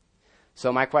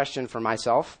 So my question for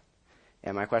myself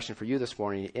and my question for you this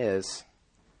morning is,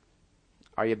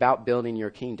 are you about building your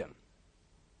kingdom?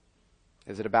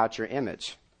 Is it about your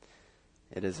image?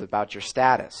 It is about your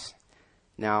status.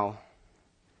 Now,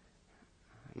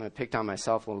 I'm going to pick on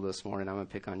myself a little this morning. I'm going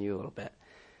to pick on you a little bit.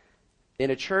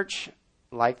 In a church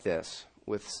like this,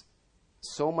 with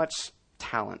so much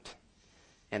talent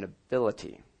and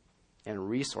ability and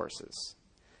resources,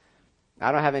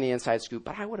 I don't have any inside scoop,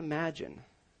 but I would imagine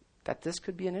that this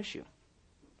could be an issue.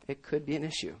 It could be an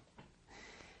issue.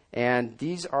 And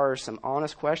these are some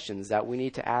honest questions that we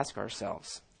need to ask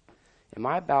ourselves. Am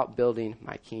I about building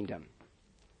my kingdom?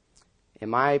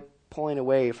 Am I pulling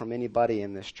away from anybody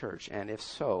in this church? And if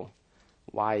so,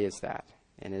 why is that?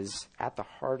 And is at the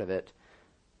heart of it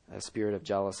a spirit of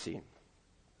jealousy?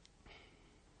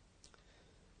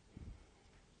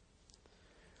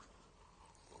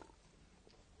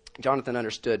 Jonathan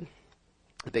understood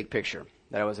the big picture,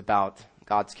 that it was about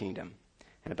God's kingdom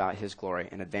and about his glory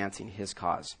and advancing his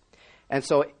cause. And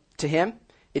so to him,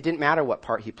 it didn't matter what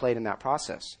part he played in that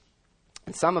process.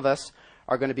 And some of us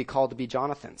are going to be called to be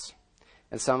Jonathans.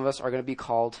 And some of us are going to be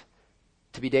called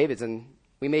to be Davids. And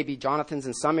we may be Jonathans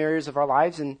in some areas of our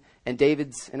lives and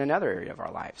Davids in another area of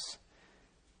our lives.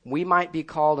 We might be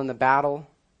called in the battle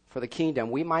for the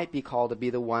kingdom. We might be called to be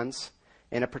the ones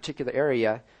in a particular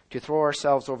area to throw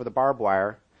ourselves over the barbed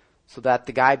wire so that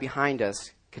the guy behind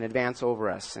us can advance over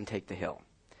us and take the hill.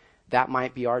 That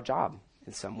might be our job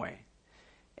in some way.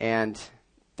 And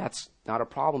that's not a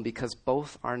problem because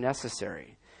both are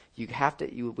necessary. We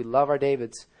love our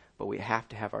Davids, but we have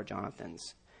to have our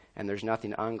Jonathans. And there's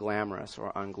nothing unglamorous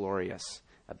or unglorious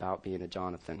about being a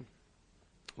Jonathan.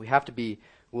 We have to be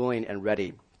willing and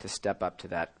ready to step up to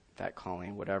that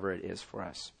calling, whatever it is for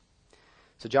us.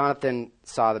 So Jonathan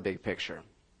saw the big picture,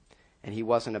 and he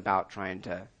wasn't about trying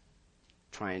to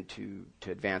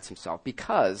advance himself,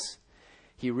 because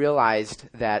he realized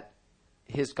that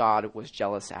his God was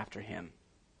jealous after him.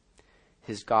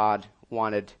 His God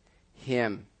wanted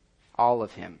him, all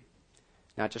of him,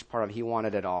 not just part of it. He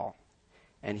wanted it all.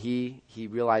 And he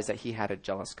realized that he had a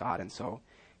jealous God, and so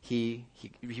he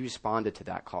responded to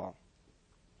that call.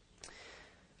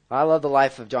 I love the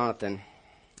life of Jonathan,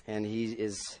 and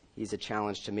he's a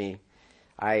challenge to me.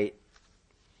 I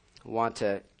want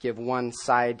to give one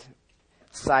side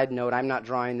note. I'm not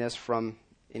drawing this from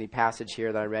any passage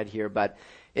here that I read here, but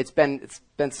it's been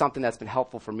something that's been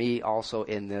helpful for me also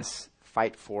in this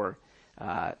fight for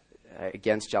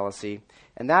against jealousy,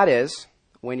 and that is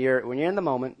when you're in the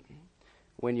moment,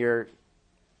 when you're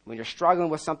struggling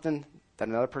with something that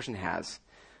another person has.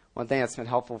 One thing that's been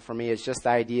helpful for me is just the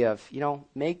idea of,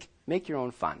 make your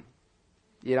own fun.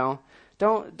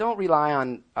 Don't rely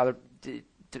on other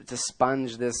to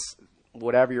sponge this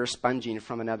whatever you're sponging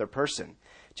from another person.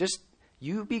 Just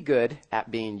you be good at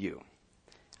being you.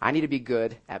 I need to be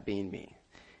good at being me.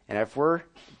 And if we're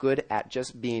good at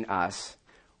just being us,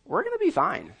 we're going to be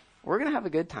fine. We're going to have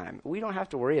a good time. We don't have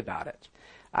to worry about it.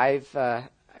 I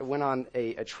went on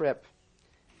a trip,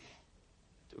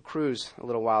 a cruise a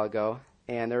little while ago,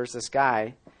 and there was this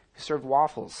guy who served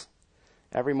waffles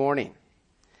every morning.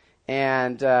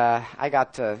 And I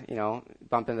got to,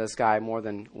 bump into this guy more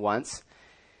than once.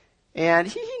 And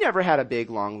he never had a big,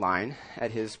 long line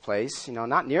at his place,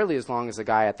 not nearly as long as the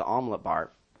guy at the omelet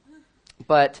bar.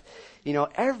 But,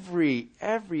 every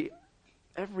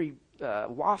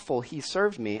waffle he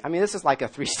served me, this is like a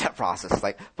 3-step process. It's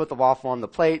like put the waffle on the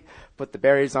plate, put the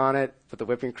berries on it, put the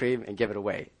whipping cream, and give it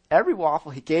away. Every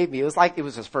waffle he gave me, it was like it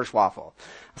was his first waffle.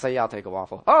 I say, yeah, I'll take a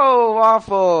waffle. Oh,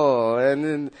 waffle!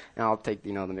 And I'll take,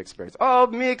 the mixed berries. Oh,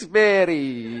 mixed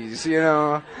berries,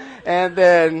 And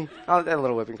then I'll add a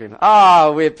little whipping cream.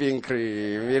 Whipping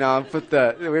cream, put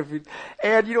the whipping.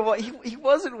 And you know what? He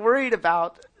wasn't worried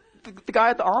about the guy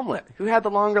at the omelet who had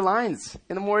the longer lines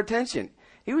and the more attention.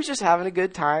 He was just having a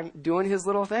good time doing his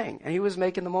little thing, and he was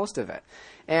making the most of it.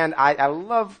 And I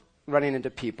love running into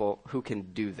people who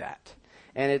can do that.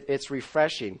 And it's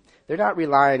refreshing. They're not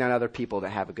relying on other people to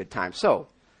have a good time. So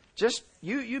just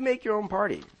you make your own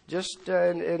party. Just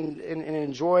and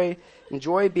enjoy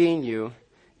being you.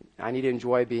 I need to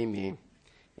enjoy being me.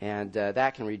 And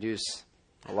that can reduce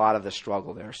a lot of the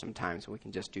struggle there sometimes. We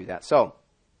can just do that. So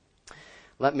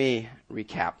Let me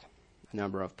recap a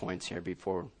number of points here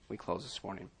before we close this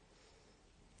morning.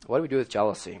 What do we do with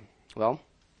jealousy? Well,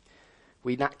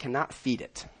 we cannot feed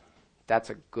it.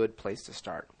 That's a good place to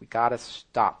start. We got to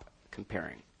stop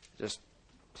comparing. Just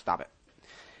stop it.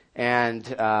 And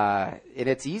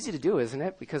it's easy to do, isn't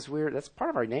it? Because that's part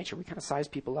of our nature. We kind of size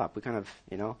people up. We kind of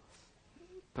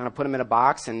put them in a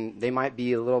box, and they might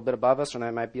be a little bit above us, or they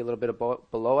might be a little bit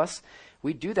below us.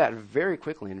 We do that very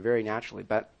quickly and very naturally,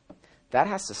 but that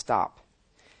has to stop.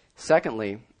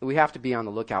 Secondly, we have to be on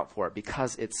the lookout for it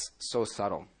because it's so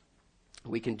subtle.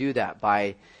 We can do that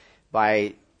by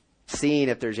seeing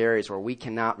if there's areas where we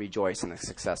cannot rejoice in the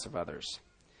success of others,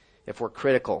 if we're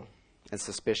critical and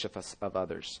suspicious of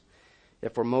others,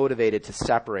 if we're motivated to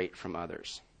separate from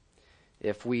others,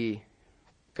 if we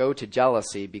go to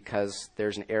jealousy because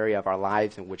there's an area of our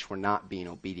lives in which we're not being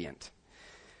obedient,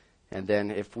 and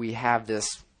then if we have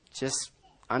this just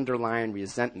underlying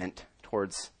resentment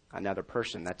towards another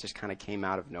person that just kind of came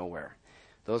out of nowhere.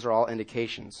 Those are all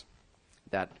indications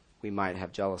that we might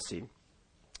have jealousy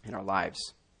in our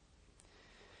lives.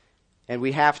 And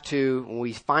we have to, when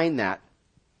we find that,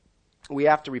 we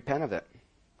have to repent of it.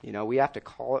 We have to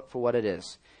call it for what it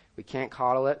is. We can't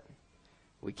coddle it.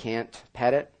 We can't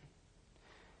pet it.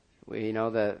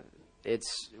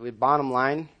 Bottom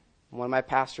line, one of my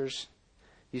pastors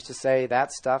used to say,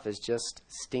 that stuff is just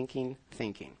stinking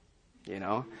thinking.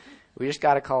 We just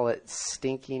got to call it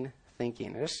stinking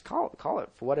thinking. Just call it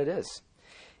for what it is.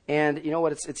 And you know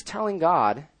what? It's telling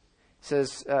God. It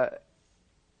says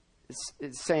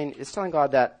it's telling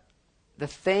God that the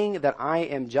thing that I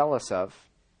am jealous of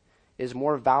is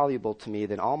more valuable to me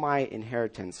than all my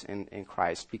inheritance in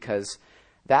Christ, because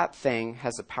that thing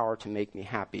has the power to make me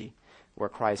happy where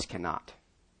Christ cannot.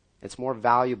 It's more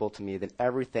valuable to me than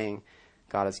everything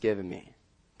God has given me,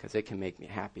 because it can make me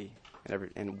happy,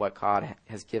 and what God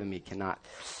has given me cannot.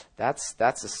 That's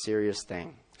a serious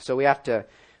thing. So we have to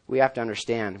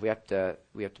understand. We have to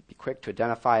be quick to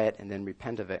identify it and then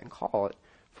repent of it and call it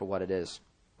for what it is.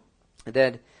 And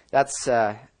then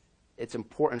it's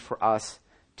important for us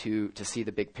to see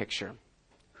the big picture.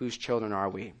 Whose children are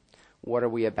we? What are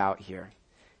we about here?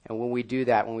 And when we do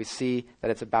that, when we see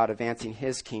that it's about advancing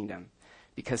His kingdom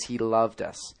because He loved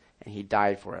us and He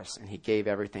died for us and He gave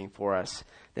everything for us,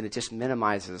 then it just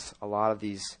minimizes a lot of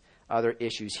these other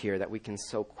issues here that we can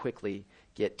so quickly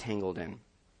get tangled in.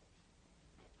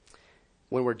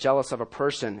 When we're jealous of a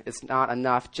person, it's not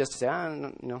enough just to say, I'm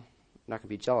not going to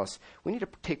be jealous. We need to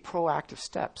take proactive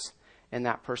steps in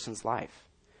that person's life.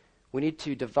 We need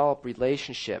to develop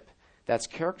relationship that's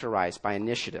characterized by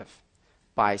initiative,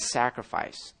 by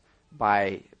sacrifice,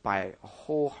 by a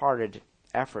wholehearted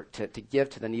effort to give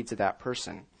to the needs of that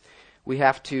person. We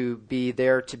have to be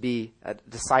there to be a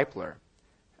discipler,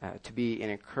 to be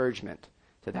an encouragement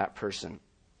to that person.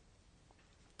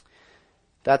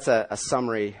 That's a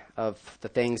summary of the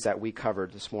things that we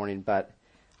covered this morning, but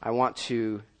I want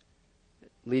to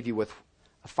leave you with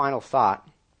a final thought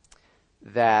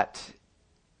that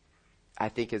I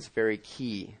think is very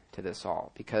key to this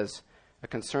all, because a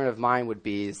concern of mine would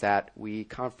be is that we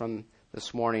come from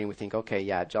this morning and we think, okay,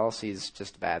 yeah, jealousy is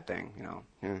just a bad thing,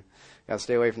 got to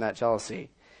stay away from that jealousy.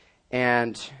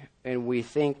 And we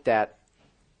think that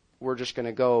we're just going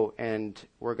to go and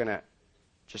we're going to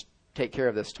just take care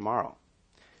of this tomorrow.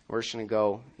 We're just going to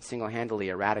go and single-handedly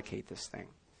eradicate this thing.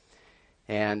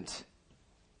 And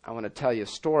I want to tell you a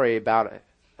story about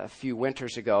a few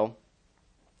winters ago.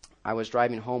 I was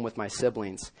driving home with my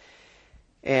siblings,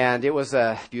 and it was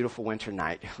a beautiful winter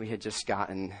night. We had just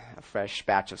gotten a fresh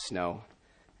batch of snow.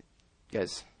 You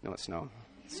guys know what snow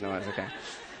is? Okay.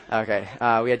 Okay.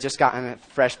 We had just gotten a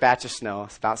fresh batch of snow.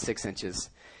 It's about 6 inches.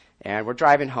 And we're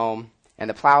driving home, and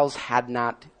the plows had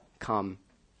not come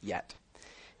yet.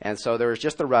 And so there was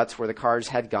just the ruts where the cars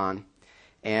had gone.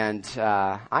 And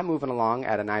I'm moving along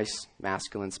at a nice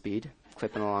masculine speed,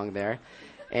 clipping along there.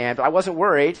 And I wasn't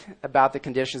worried about the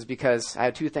conditions because I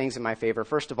had two things in my favor.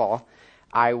 First of all,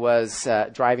 I was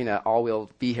driving an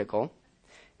all-wheel vehicle.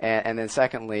 And then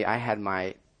secondly, I had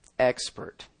my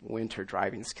expert winter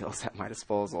driving skills at my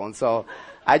disposal. And so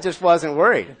I just wasn't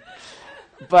worried.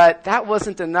 But that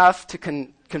wasn't enough to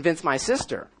convince my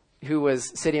sister, who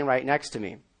was sitting right next to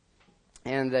me.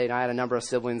 And I had a number of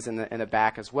siblings in the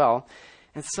back as well.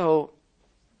 And so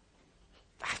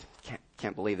I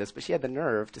can't believe this, but she had the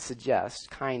nerve to suggest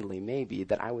kindly maybe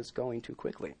that I was going too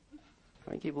quickly.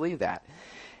 I mean, can you believe that?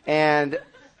 And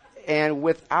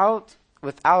without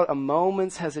a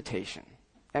moment's hesitation,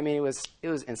 I mean, it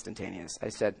was instantaneous. I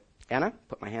said, Anna,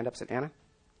 put my hand up, said, Anna,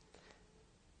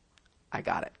 I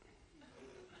got it.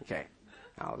 Okay,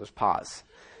 I'll just pause.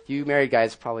 You married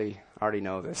guys probably already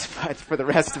know this, but for the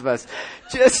rest of us,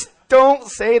 just don't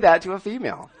say that to a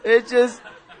female. Just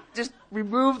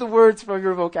remove the words from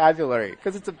your vocabulary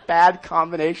because it's a bad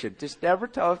combination. Just never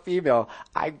tell a female,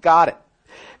 I got it.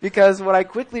 Because what I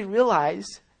quickly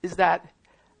realized is that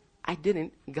I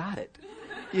didn't got it.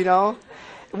 You know?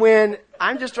 When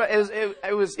I'm just trying,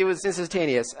 it was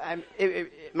instantaneous.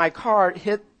 My car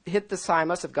hit the side,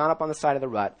 must have gone up on the side of the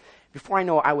rut. Before I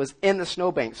know it, I was in the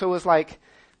snowbank. So it was like,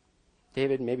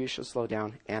 David, maybe you should slow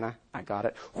down. Anna, I got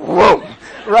it. Whoa!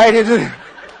 Right into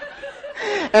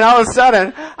and all of a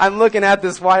sudden, I'm looking at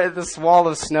this wall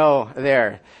of snow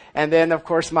there. And then, of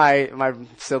course, my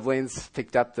siblings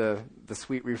picked up the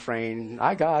sweet refrain,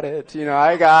 I got it,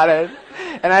 I got it.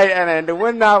 And it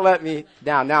would not let me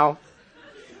down. Now,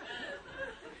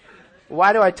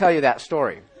 why do I tell you that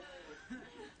story? I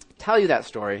tell you that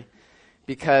story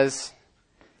because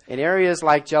in areas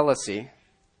like jealousy,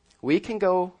 we can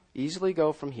easily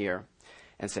go from here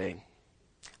and say,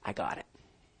 I got it.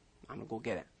 I'm going to go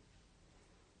get it.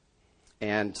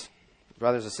 And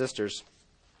brothers and sisters,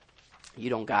 you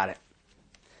don't got it.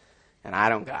 And I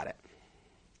don't got it.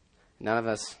 None of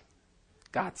us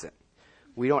got it.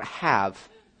 We don't have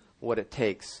what it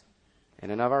takes in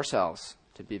and of ourselves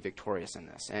to be victorious in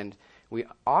this. And we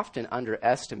often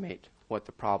underestimate what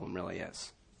the problem really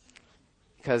is.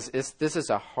 Because this is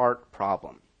a heart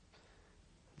problem.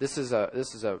 This is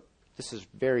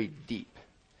very deep.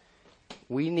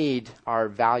 We need our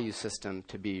value system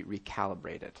to be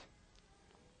recalibrated.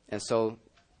 And so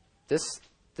this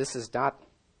is not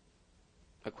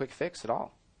a quick fix at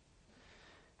all.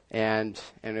 And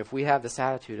if we have this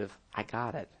attitude of, I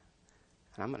got it,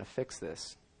 and I'm going to fix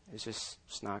this,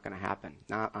 it's not going to happen.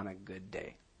 Not on a good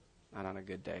day. Not on a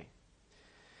good day.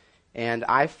 And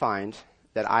I find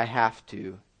that I have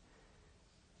to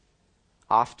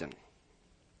often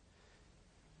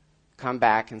come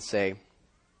back and say,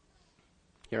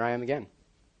 here I am again.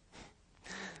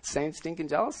 Same stinking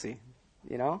jealousy,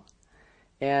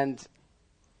 And,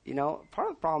 part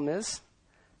of the problem is,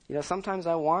 sometimes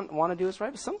I want to do what's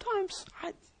right, but sometimes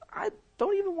I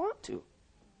don't even want to.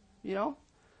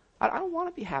 I don't want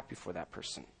to be happy for that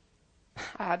person.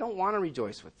 I don't want to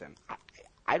rejoice with them.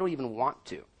 I don't even want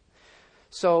to.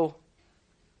 So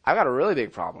I've got a really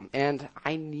big problem, and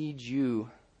I need you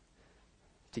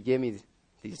to give me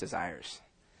these desires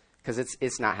because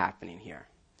it's not happening here.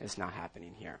 It's not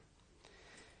happening here.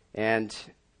 And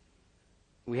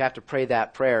we have to pray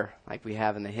that prayer like we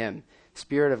have in the hymn.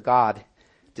 Spirit of God,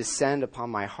 descend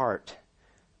upon my heart.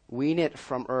 Wean it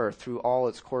from earth, through all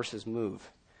its courses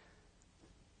move.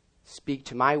 Speak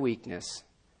to my weakness,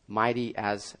 mighty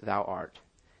as thou art.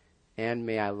 And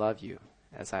may I love you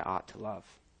as I ought to love.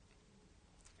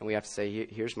 And we have to say,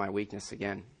 here's my weakness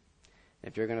again.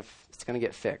 If it's going to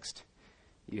get fixed,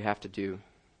 you have to do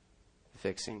the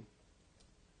fixing.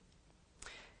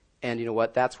 And you know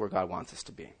what? That's where God wants us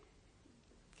to be.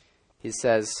 He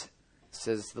says,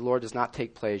 the Lord does not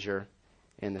take pleasure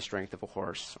in the strength of a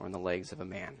horse or in the legs of a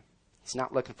man. He's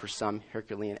not looking for some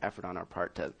Herculean effort on our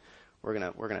part to, we're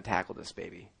gonna tackle this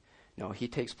baby. No, he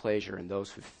takes pleasure in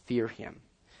those who fear him,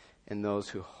 in those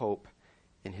who hope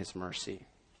in his mercy.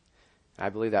 I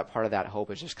believe that part of that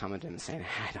hope is just coming to him and saying,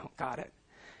 I don't got it.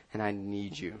 And I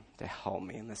need you to help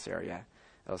me in this area,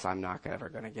 else I'm not ever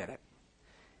going to get it.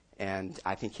 And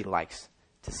I think he likes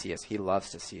to see us. He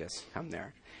loves to see us come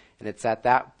there. And it's at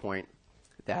that point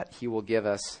that he will give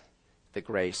us the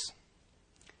grace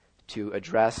to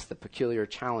address the peculiar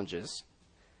challenges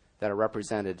that are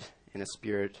represented in a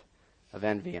spirit of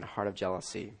envy and a heart of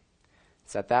jealousy.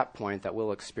 It's at that point that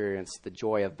we'll experience the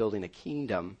joy of building a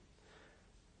kingdom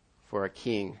for a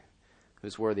king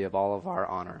who's worthy of all of our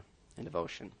honor and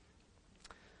devotion.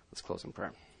 Let's close in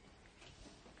prayer.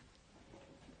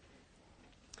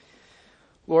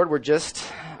 Lord, we're just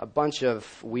a bunch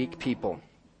of weak people.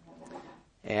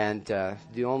 And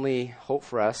the only hope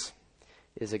for us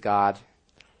is a God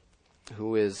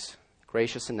who is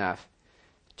gracious enough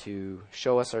to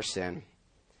show us our sin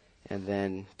and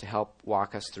then to help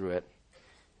walk us through it,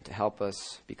 to help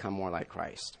us become more like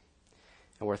Christ.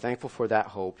 And we're thankful for that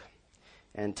hope.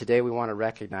 And today we want to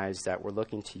recognize that we're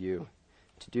looking to you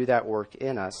to do that work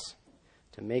in us,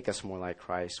 to make us more like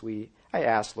Christ. I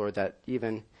ask, Lord, that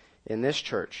even in this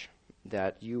church,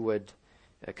 that you would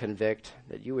convict,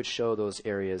 that you would show those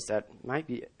areas that might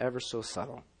be ever so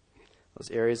subtle, those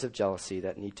areas of jealousy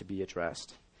that need to be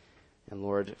addressed. And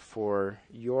Lord, for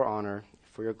your honor,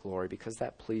 for your glory, because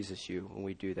that pleases you when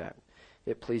we do that.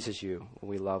 It pleases you when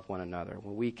we love one another,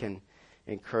 when we can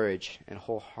encourage and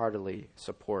wholeheartedly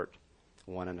support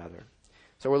one another.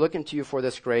 So we're looking to you for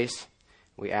this grace.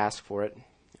 We ask for it.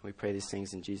 We pray these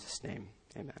things in Jesus' name.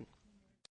 Amen.